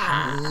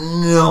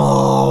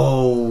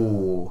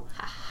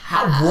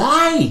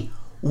 Why?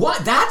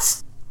 What?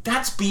 That's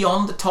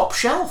beyond the top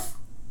shelf.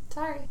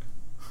 Sorry.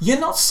 You're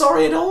not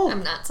sorry at all.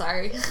 I'm not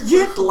sorry.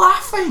 You're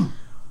laughing.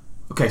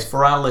 Okay, so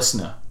for our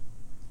listener,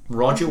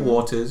 Roger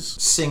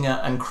Waters, singer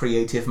and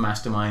creative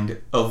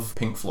mastermind of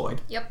Pink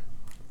Floyd. Yep.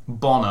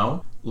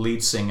 Bono,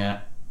 lead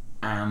singer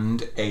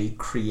and a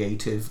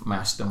creative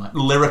mastermind,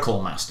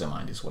 lyrical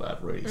mastermind is what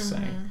I'd really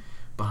say,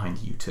 behind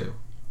U2.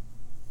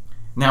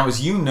 Now,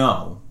 as you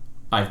know,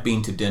 I've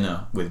been to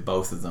dinner with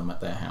both of them at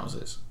their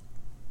houses.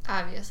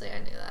 Obviously, I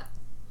knew that.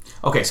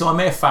 Okay, so I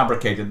may have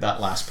fabricated that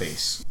last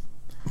piece,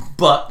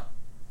 but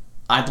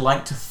I'd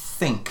like to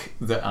think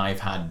that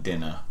I've had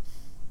dinner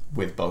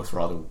with both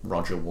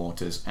Roger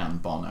Waters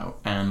and Bono.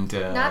 And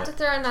Not to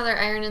throw another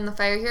iron in the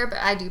fire here, but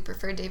I do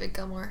prefer David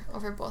Gilmour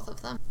over both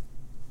of them.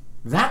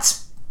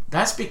 That's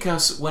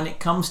because when it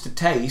comes to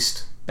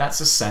taste,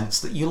 that's a sense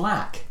that you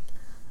lack.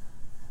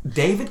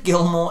 David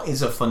Gilmour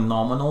is a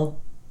phenomenal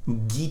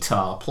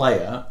guitar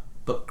player,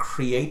 but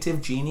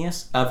creative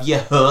genius. Have you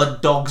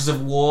heard Dogs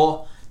of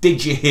War?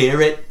 Did you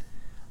hear it?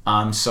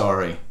 I'm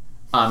sorry.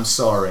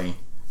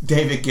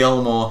 David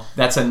Gilmour,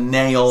 that's a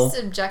nail.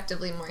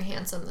 Subjectively more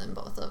handsome than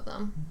both of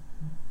them.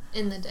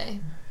 In the day.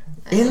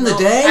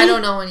 I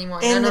don't know anymore.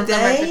 None of them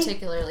are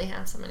particularly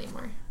handsome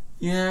anymore.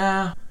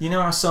 Yeah. You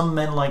know how some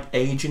men like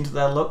age into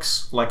their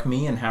looks? Like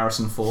me and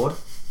Harrison Ford?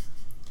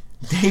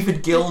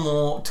 David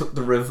Gilmour took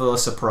the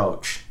reverse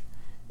approach.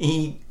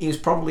 He was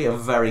probably a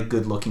very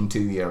good-looking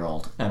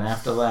 2-year-old, and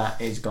after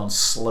that, he's gone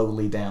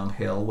slowly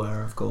downhill.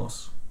 Where, of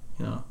course,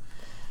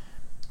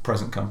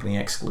 present company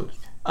excluded.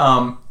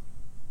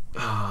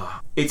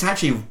 It's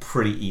actually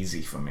pretty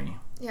easy for me.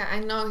 Yeah, I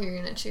know who you're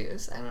gonna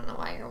choose. I don't know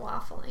why you're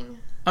waffling.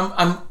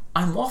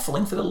 I'm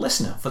waffling for the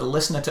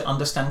listener to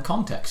understand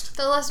context.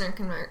 The listener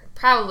can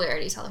probably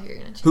already tell who you're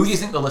gonna choose. Who do you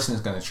think the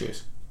listener's gonna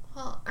choose?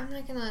 Well, I'm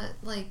not gonna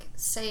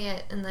say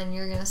it and then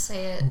you're gonna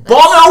say it.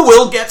 Bono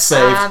will get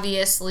saved.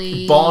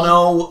 Obviously.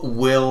 Bono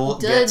will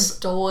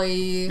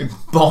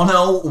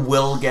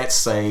get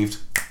saved.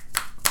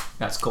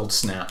 That's called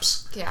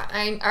snaps. Yeah,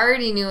 I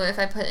already knew if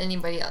I put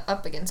anybody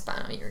up against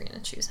Bono, you were gonna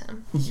choose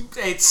him.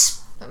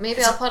 But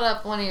maybe I'll put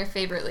up one of your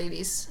favorite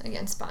ladies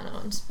against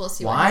Bono and we'll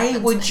see what happens. Why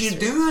would you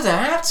do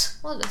that?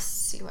 We'll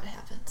just see what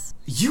happens.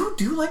 You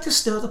do like to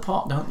stir the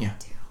pot, don't you? I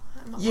do.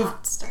 I'm a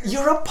pot stirrer.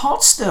 You're a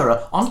pot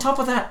stirrer. On top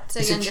of that, it's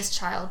a youngest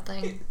child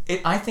thing.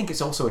 I think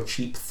it's also a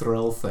cheap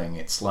thrill thing.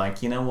 It's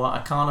like, you know what? I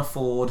can't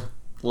afford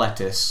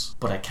lettuce,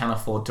 but I can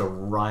afford to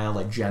rile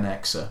a Gen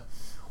Xer.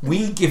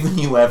 We've given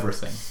you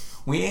everything.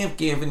 We have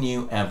given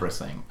you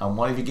everything. And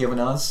what have you given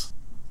us?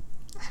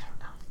 I don't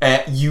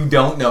know. You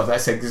don't know.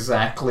 That's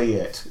exactly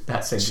it.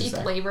 That's exactly.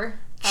 Cheap labor,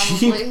 probably.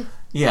 Cheap,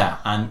 yeah,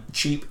 and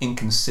cheap,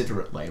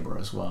 inconsiderate labor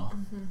as well.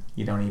 Mm-hmm.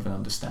 You don't even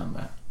understand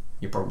that.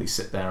 You probably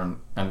sit there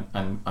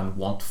and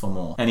want for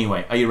more.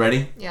 Anyway, are you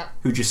ready? Yeah.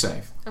 Who'd you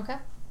save? Okay.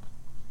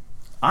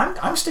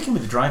 I'm sticking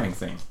with the driving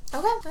theme.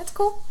 Okay, that's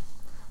cool.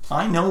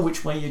 I know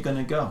which way you're going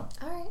to go.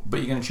 Alright. But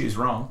you're going to choose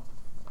wrong.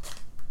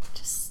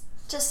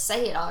 Just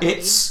say it already.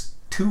 It's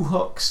 2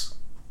 hooks.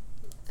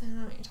 I don't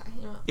know what you're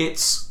talking about.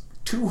 It's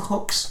 2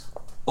 hooks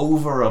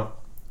over a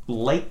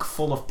lake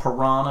full of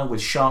piranha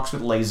with sharks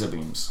with laser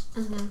beams.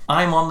 Mm-hmm.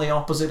 I'm on the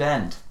opposite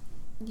end.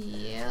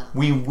 Yeah.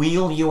 We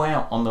wheel you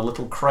out on the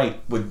little crate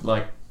with,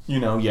 like, you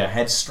know, your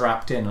head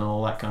strapped in and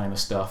all that kind of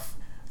stuff.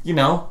 You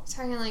know.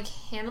 Talking like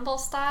Hannibal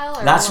style?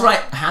 Or That's what?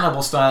 right,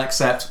 Hannibal style,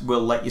 except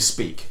we'll let you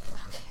speak.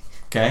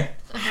 Okay?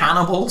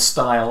 Hannibal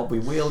style, we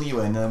wheel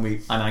you in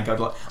and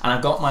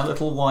I've got my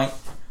little white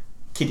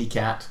kitty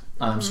cat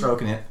and I'm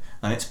stroking it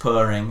and it's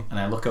purring and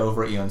I look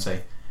over at you and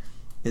say,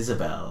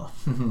 Isabel,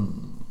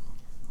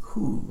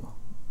 who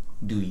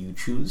do you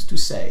choose to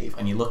save?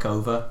 And you look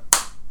over,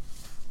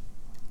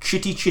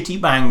 chitty chitty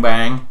bang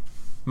bang,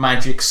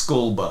 magic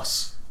school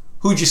bus.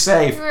 Who'd you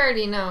save? You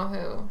already know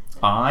who.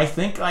 I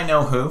think I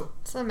know who.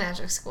 It's a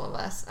magic school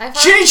bus.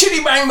 Chitty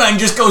chitty bang bang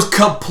just goes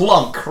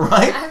kaplunk,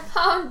 right? I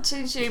found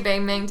Chitty Chitty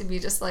Bang Bang to be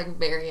just like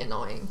very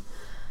annoying.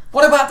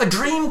 What about the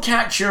dream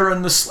catcher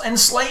and the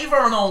enslaver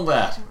and all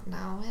that? I don't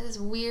know. It is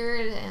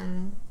weird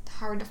and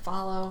hard to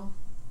follow.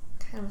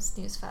 Kind of a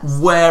snooze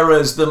fest.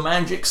 Whereas the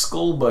magic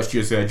school bus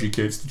just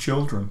educates the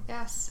children.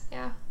 Yes,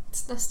 yeah.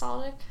 It's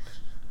nostalgic.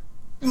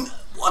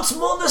 What's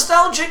more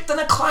nostalgic than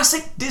a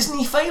classic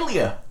Disney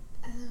failure?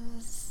 It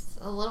was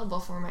a little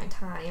before my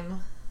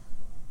time.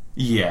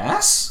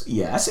 Yes,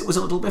 it was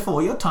a little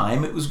before your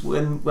time. It was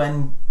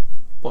when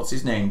what's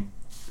his name?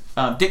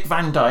 Dick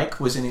Van Dyke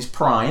was in his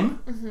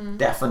prime,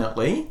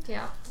 definitely.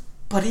 Yeah.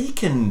 But he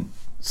can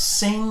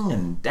sing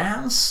and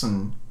dance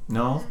and...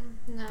 No.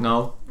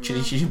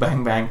 Chitty Chitty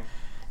Bang Bang.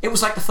 It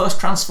was like the first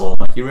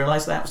Transformer. You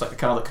realise that? It was like the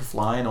car that could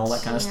fly and all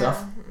that kind of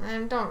stuff. I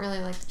don't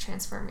really like the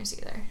Transformers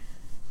either.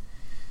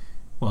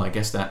 Well, I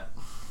guess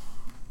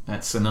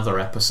that's another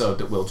episode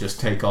that we'll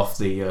just take off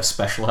the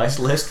specialised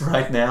list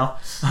right now.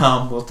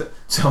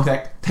 So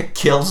that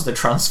kills the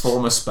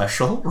Transformer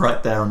special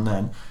right there and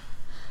then.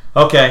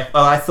 Okay,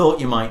 well, I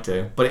thought you might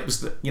do, but it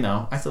was,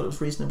 I thought it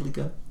was reasonably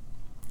good.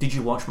 Did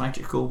you watch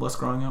Magic School Bus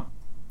growing up?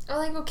 Oh,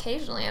 like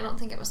occasionally. I don't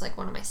think it was like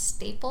one of my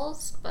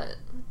staples, but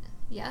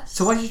yes.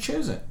 So why did you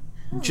choose it?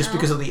 Just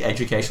because of the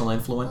educational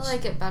influence? I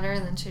like it better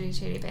than Chitty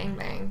Chitty Bang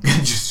Bang.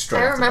 Just straight.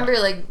 I remember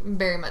like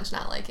very much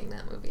not liking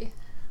that movie.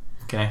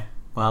 Okay,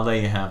 well, there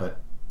you have it.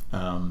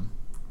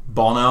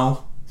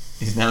 Bono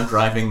is now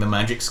driving the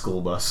Magic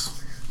School Bus.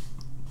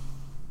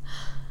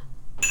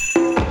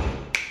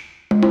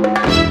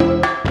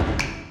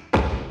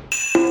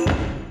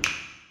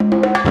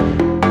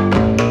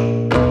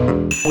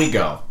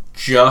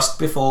 Just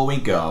before we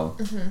go,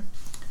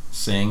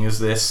 seeing as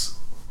this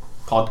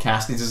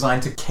podcast is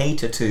designed to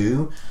cater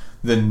to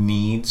the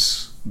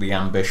needs, the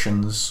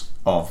ambitions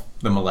of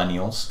the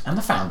millennials and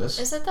the founders.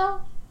 Is it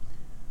though?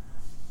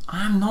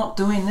 I'm not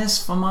doing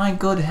this for my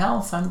good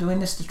health. I'm doing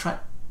this to try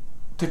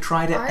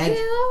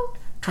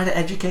to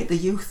educate the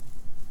youth.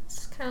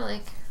 It's kind of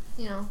like,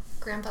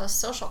 Grandpa's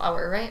social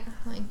hour, right?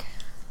 Like,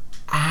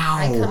 ow.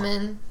 I come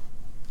in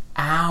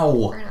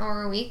for an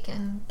hour a week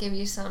and give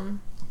you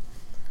some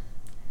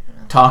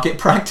target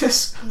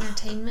practice?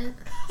 Entertainment?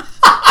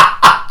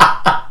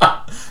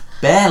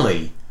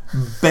 Barely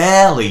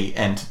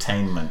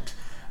entertainment.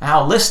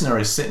 Our listener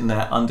is sitting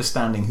there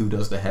understanding who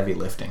does the heavy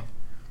lifting.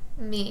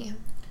 Me.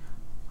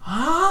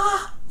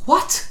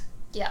 What?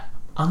 Yeah.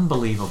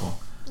 Unbelievable.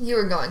 You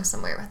were going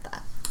somewhere with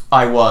that.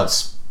 I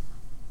was.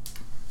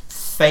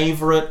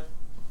 Favorite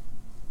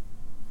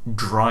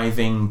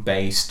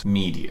driving-based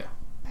media?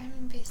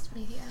 Driving-based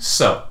media.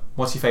 So,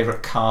 what's your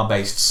favorite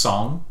car-based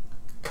song?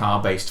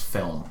 Car-based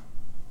film?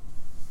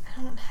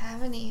 I don't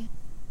have any.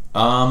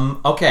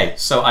 Okay,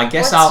 so I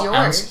guess I'll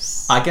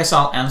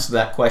answer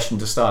that question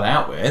to start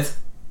out with.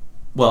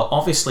 Well,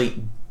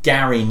 obviously,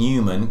 Gary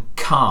Newman,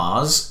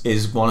 Cars,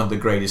 is one of the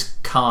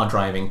greatest car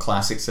driving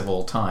classics of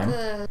all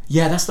time.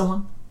 Yeah, that's the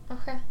one.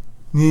 Okay.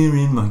 You're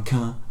in my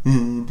car.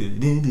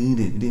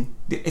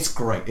 It's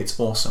great. It's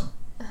awesome.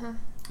 Uh-huh.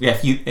 Yeah,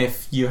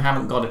 if you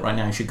haven't got it right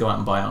now, you should go out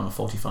and buy it on a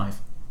 45.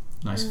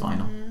 Nice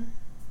vinyl.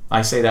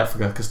 I say that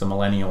because the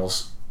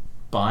millennials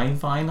buy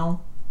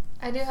vinyl.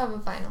 I do have a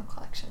vinyl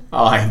collection.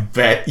 I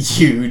bet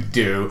you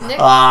do. Nick,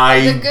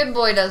 the good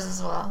boy, does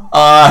as well.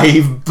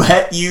 I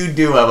bet you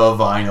do have a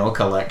vinyl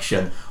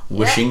collection.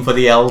 Wishing for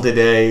the elder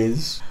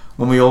days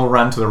when we all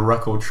ran to the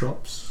record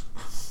shops.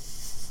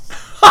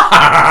 You're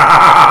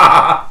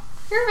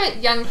a bit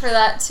young for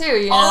that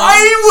too,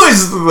 I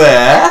was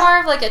there. You're more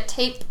of like a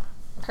tape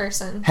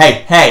person.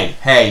 Hey.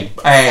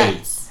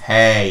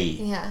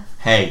 Yeah.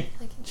 Hey.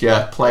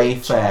 Just play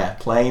fair.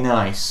 Play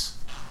nice.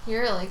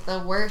 You're like the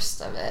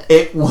worst of it.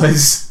 It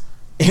was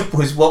It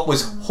was what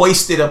was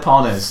hoisted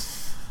upon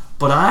us.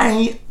 But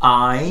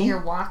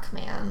Your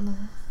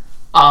Walkman.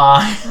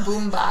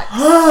 Boombox.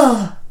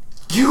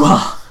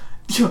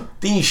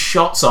 These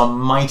shots are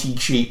mighty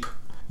cheap.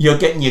 You're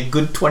getting your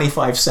good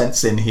 25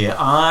 cents in here.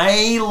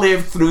 I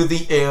lived through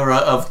the era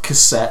of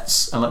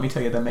cassettes, and let me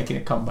tell you, they're making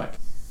a comeback.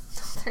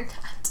 No, they're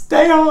not.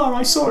 They are.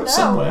 I saw it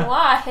somewhere.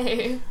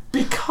 Why?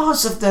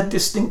 Because of their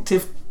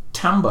distinctive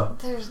timbre.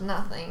 There's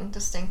nothing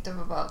distinctive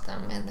about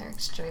them, and they're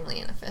extremely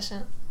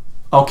inefficient.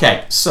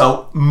 Okay,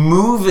 so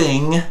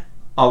moving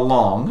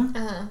along,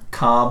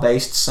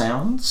 car-based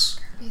sounds.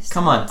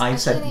 Come on, I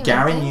said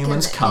Gary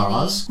Newman's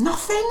Cars.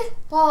 Nothing?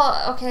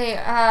 Well, okay,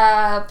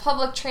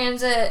 public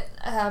transit,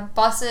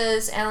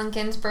 buses. Allen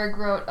Ginsberg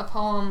wrote a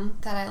poem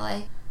that I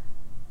like.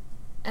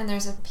 And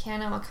there's a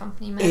piano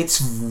accompaniment.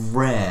 It's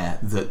rare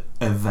that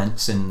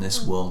events in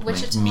this world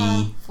make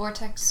me...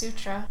 Vortex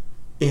Sutra.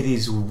 It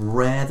is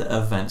rare that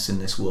events in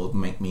this world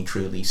make me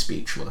truly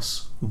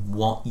speechless.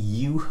 What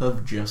you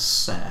have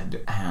just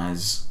said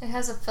has... It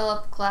has a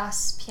Philip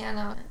Glass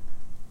piano.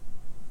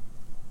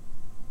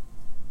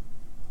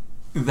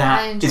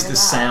 That is the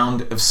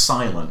sound of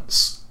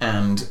silence,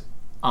 and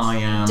I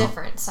am...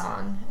 Different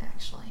song,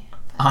 actually.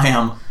 I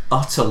am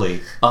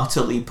utterly,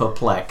 utterly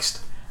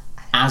perplexed,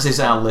 as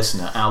is our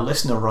listener. Our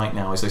listener right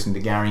now is listening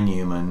to Gary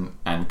Newman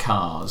and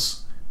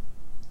Cars,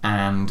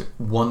 and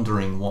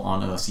wondering what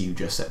on earth you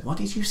just said. What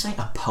did you say?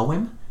 A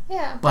poem?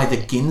 Yeah. By the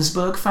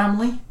Ginsberg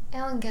family?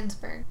 Allen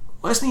Ginsberg.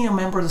 Wasn't he a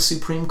member of the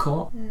Supreme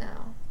Court?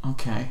 No.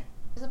 Okay.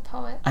 He's a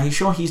poet. Are you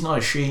sure he's not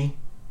a she?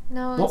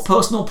 No. What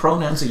personal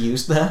pronouns are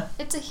used there?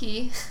 It's a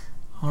he.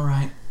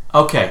 Alright.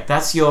 Okay,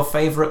 that's your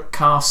favourite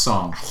car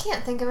song. I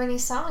can't think of any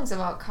songs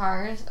about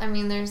cars. I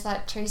mean, there's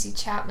that Tracy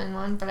Chapman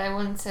one, but I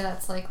wouldn't say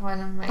that's like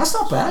one of my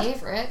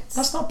favorites.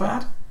 That's not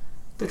bad.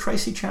 The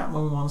Tracy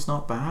Chapman one's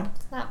not bad.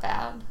 It's not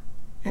bad.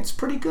 It's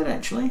pretty good,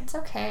 actually. It's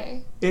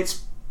okay.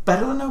 It's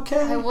better than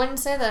okay. I wouldn't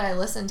say that I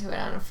listen to it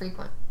on a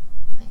frequent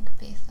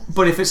basis.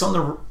 But if it's on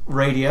the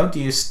radio, do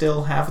you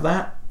still have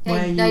that?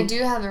 I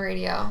do have a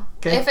radio.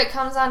 Okay. If it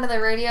comes onto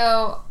the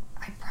radio,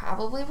 I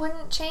probably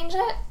wouldn't change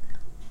it.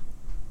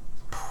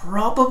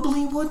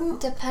 Probably wouldn't?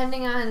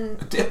 Depending on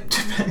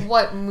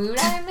what mood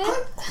I'm in.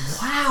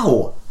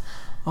 Wow.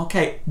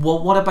 Okay,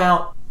 well, what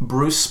about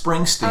Bruce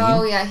Springsteen?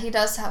 Oh, yeah, he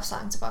does have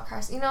songs about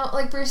cars. You know,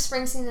 like, Bruce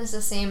Springsteen is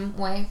the same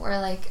way, where,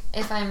 like,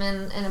 if I'm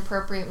in an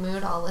appropriate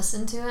mood, I'll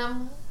listen to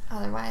him.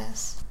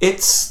 Otherwise...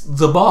 It's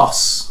The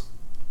Boss.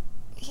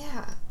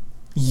 Yeah.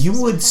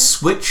 You would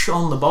switch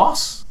on The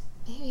Boss?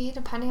 Maybe,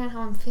 depending on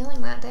how I'm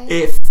feeling that day.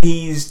 If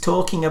he's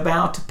talking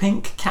about a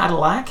pink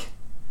Cadillac,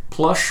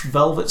 plush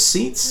velvet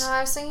seats. No,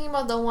 I was thinking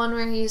about the one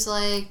where he's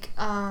like...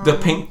 the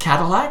pink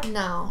Cadillac?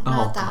 No,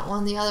 not that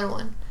one. The other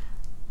one.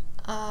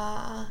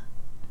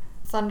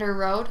 Thunder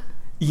Road.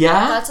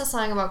 Yeah? That's a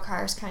song about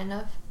cars, kind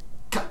of.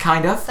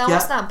 Kind of, That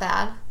one's not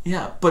bad.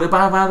 Yeah, but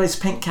about his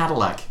pink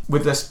Cadillac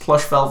with this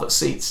plush velvet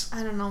seats.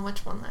 I don't know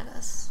which one that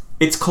is.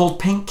 It's called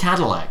Pink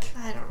Cadillac.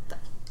 I don't know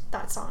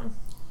that song.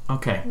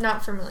 Okay.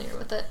 Not familiar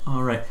with it.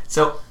 Alright,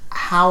 so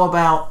how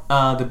about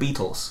the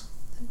Beatles?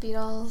 The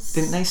Beatles...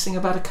 Didn't they sing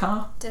about a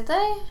car? Did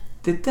they?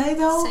 Did they,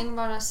 though? Sang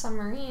about a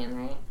submarine,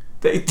 right?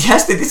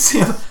 Yes, they did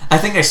sing. I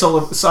think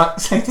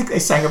they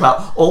sang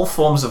about all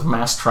forms of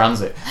mass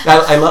transit.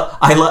 I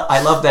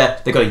love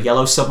that they got a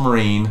yellow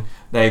submarine.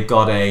 They've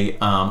got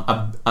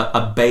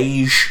a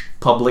beige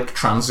public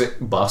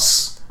transit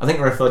bus. I think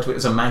they referred to it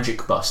as a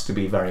magic bus, to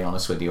be very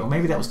honest with you, or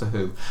maybe that was the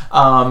Who.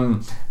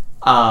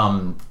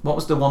 What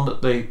was the one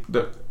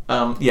that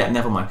yeah,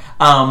 never mind.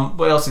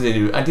 What else did they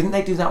do? Didn't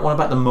they do that one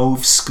about the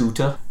Mauve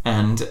scooter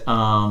and their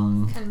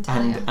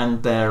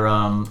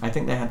I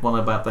think they had one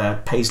about their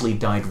Paisley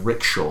dyed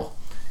rickshaw.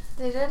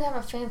 They did have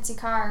a fancy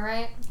car,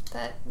 right?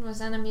 That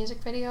was in a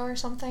music video or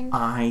something.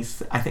 I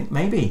think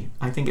maybe.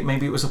 I think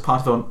maybe it was a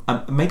part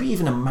of maybe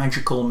even a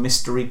magical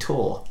mystery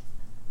tour.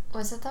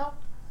 Was it though?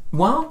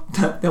 Well,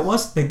 there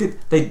was. They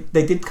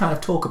did kind of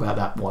talk about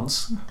that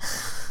once.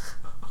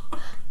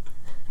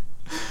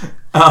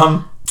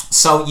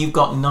 So you've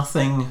got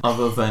nothing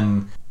other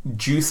than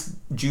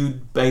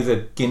Jude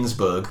Bather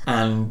Ginsburg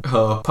and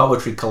her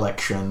poetry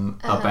collection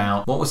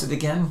about, what was it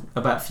again?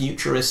 About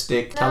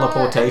futuristic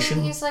teleportation?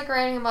 I mean, he's like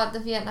writing about the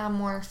Vietnam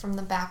War from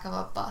the back of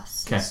a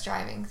bus. Okay. He's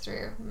driving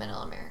through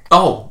Middle America.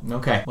 Oh,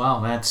 okay.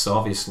 Well, that's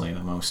obviously the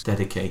most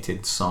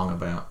dedicated song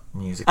about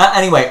music.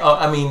 Anyway,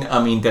 I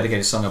mean,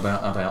 dedicated song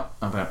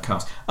about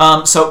cars.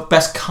 So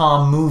best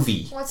car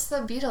movie. What's the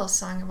Beatles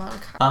song about a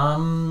car?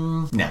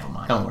 Never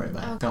mind. Don't worry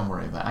about it. Don't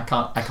worry about it.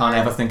 I can't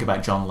ever think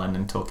about John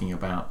Lennon talking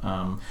about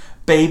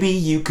baby,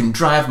 you can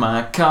drive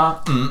my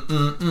car.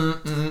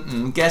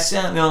 Guess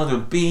I know to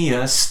be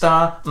a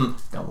star.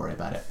 Don't worry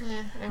about it.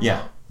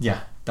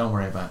 Yeah. Don't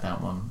worry about that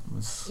one.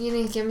 You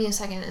need to give me a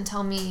second and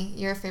tell me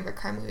your favorite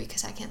car movie,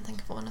 because I can't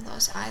think of one of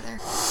those either.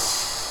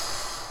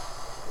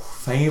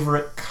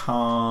 Favorite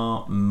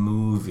car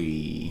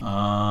movie?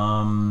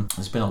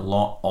 There's been a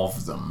lot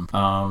of them.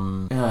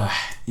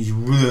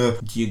 Do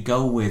you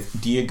go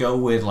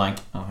with like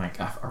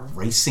a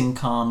racing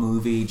car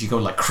movie? Do you go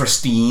like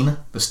Christine,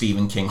 the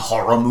Stephen King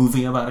horror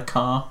movie about a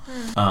car?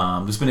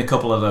 There's been a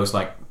couple of those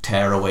like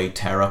tearaway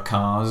terror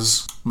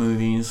cars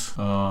movies.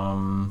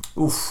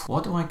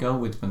 What do I go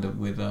with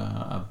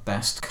a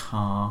best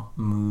car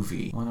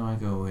movie? What do I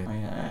go with?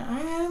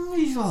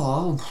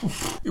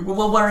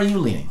 Well, where are you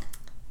leaning?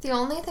 The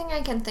only thing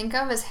I can think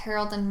of is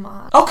Harold and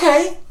Maude.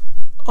 Okay,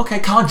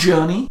 Car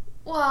Journey.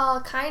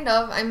 Well, kind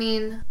of. I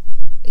mean,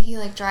 he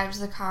like drives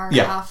the car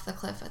off the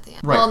cliff at the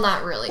end. Right. Well,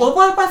 not really. Well,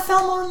 what about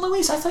Thelma and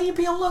Louise? I thought you'd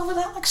be all over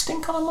that like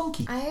stink on a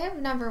monkey. I have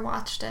never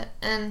watched it,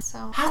 and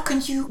so... How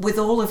can you, with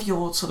all of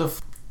your sort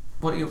of...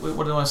 What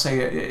do I say?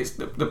 It's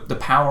the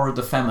power of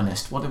the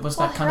feminist. What was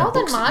that kind of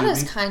books Harold and Maude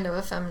that you is kind of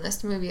a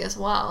feminist movie as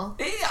well.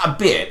 A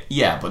bit,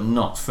 yeah, but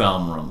not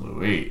Thelma and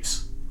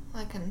Louise.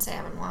 I couldn't say I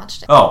haven't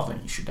watched it. Oh,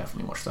 then you should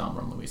definitely watch Thelma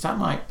and Louise. That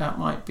might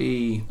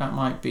be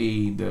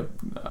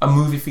a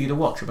movie for you to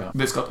watch about.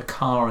 It's got the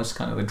car as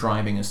kind of the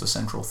driving as the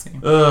central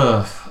theme.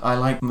 I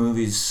like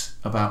movies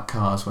about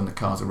cars when the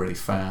cars are really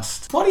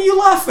fast. What are you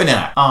laughing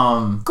at? Go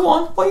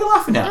on. What are you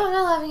laughing at? No, I'm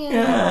not laughing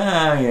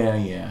at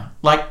it. Yeah.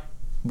 Like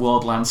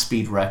World Land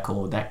Speed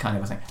Record, that kind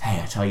of a thing.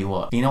 Hey, I tell you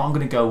what. You know what I'm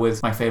going to go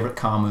with? My favourite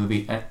car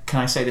movie. Can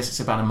I say this? It's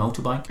about a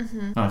motorbike.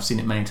 Mm-hmm. I've seen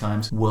it many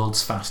times.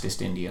 World's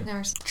Fastest Indian.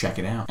 Never seen it. Check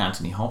it out.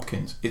 Anthony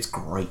Hopkins. It's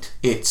great.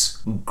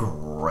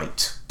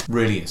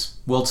 Really is.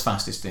 World's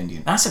Fastest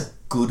Indian. That's a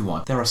good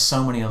one. There are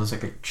so many others I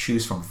could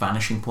choose from.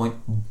 Vanishing Point.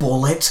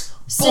 Bullet.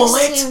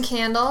 16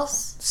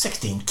 Candles.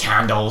 16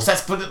 Candles.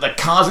 Let's put the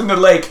cars in the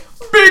lake.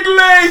 Big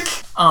lake.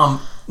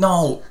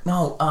 No.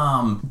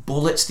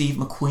 Bullet, Steve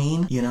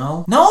McQueen, you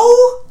know?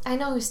 No? I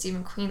know who Steve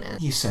McQueen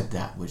is. You said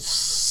that with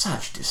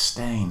such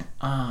disdain.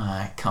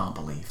 I can't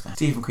believe that.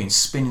 Steve McQueen's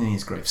spinning in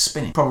his grave.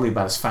 Spinning. Probably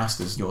about as fast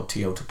as your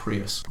Toyota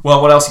Prius.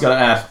 Well, what else you got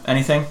to add?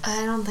 Anything?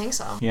 I don't think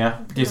so. Yeah?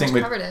 Do you think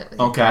we've covered it?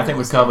 Okay, I think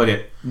we've covered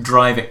it.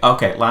 Driving.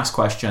 Okay, last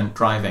question.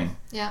 Driving.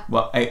 Yeah.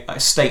 Well, a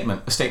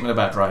statement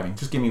about driving.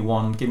 Just give me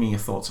your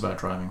thoughts about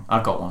driving.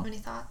 I've got one. Any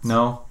thoughts?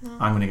 No?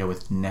 I'm going to go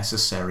with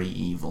necessary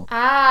evil.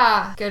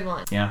 Good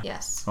one. Yeah?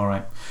 Yes. All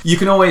right. You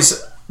can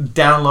always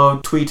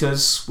tweet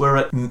us.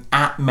 We're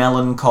at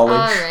Mellon College.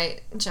 All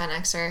right, Gen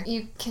Xer.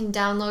 You can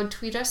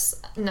tweet us.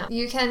 No.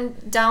 You can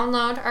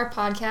download our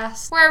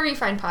podcast wherever you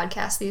find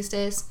podcasts these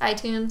days.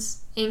 iTunes,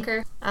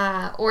 Anchor.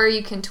 Or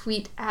you can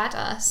tweet at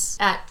us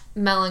at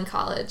Mellon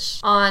College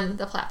on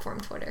the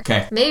platform Twitter.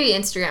 Okay. Maybe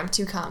Instagram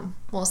to come.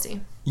 We'll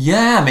see.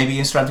 Yeah, maybe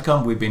Instagram to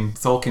come. We've been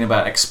talking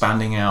about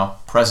expanding our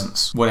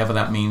presence, whatever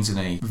that means in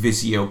a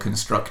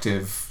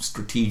visio-constructive,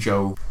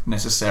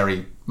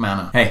 stratego-necessary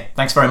manner. Hey,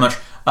 thanks very much.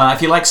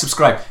 If you like,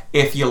 subscribe.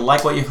 If you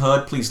like what you've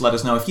heard, please let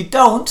us know. If you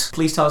don't,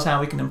 please tell us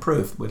how we can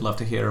improve. We'd love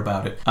to hear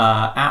about it.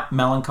 At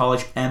Mellon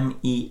College,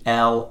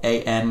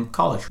 MELAN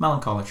College.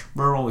 Mellon College.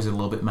 We're always a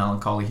little bit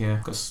melancholy here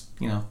because,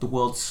 the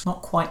world's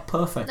not quite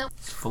perfect. Nope.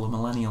 It's full of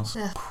millennials.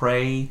 Ugh.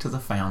 Pray to the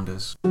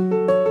founders.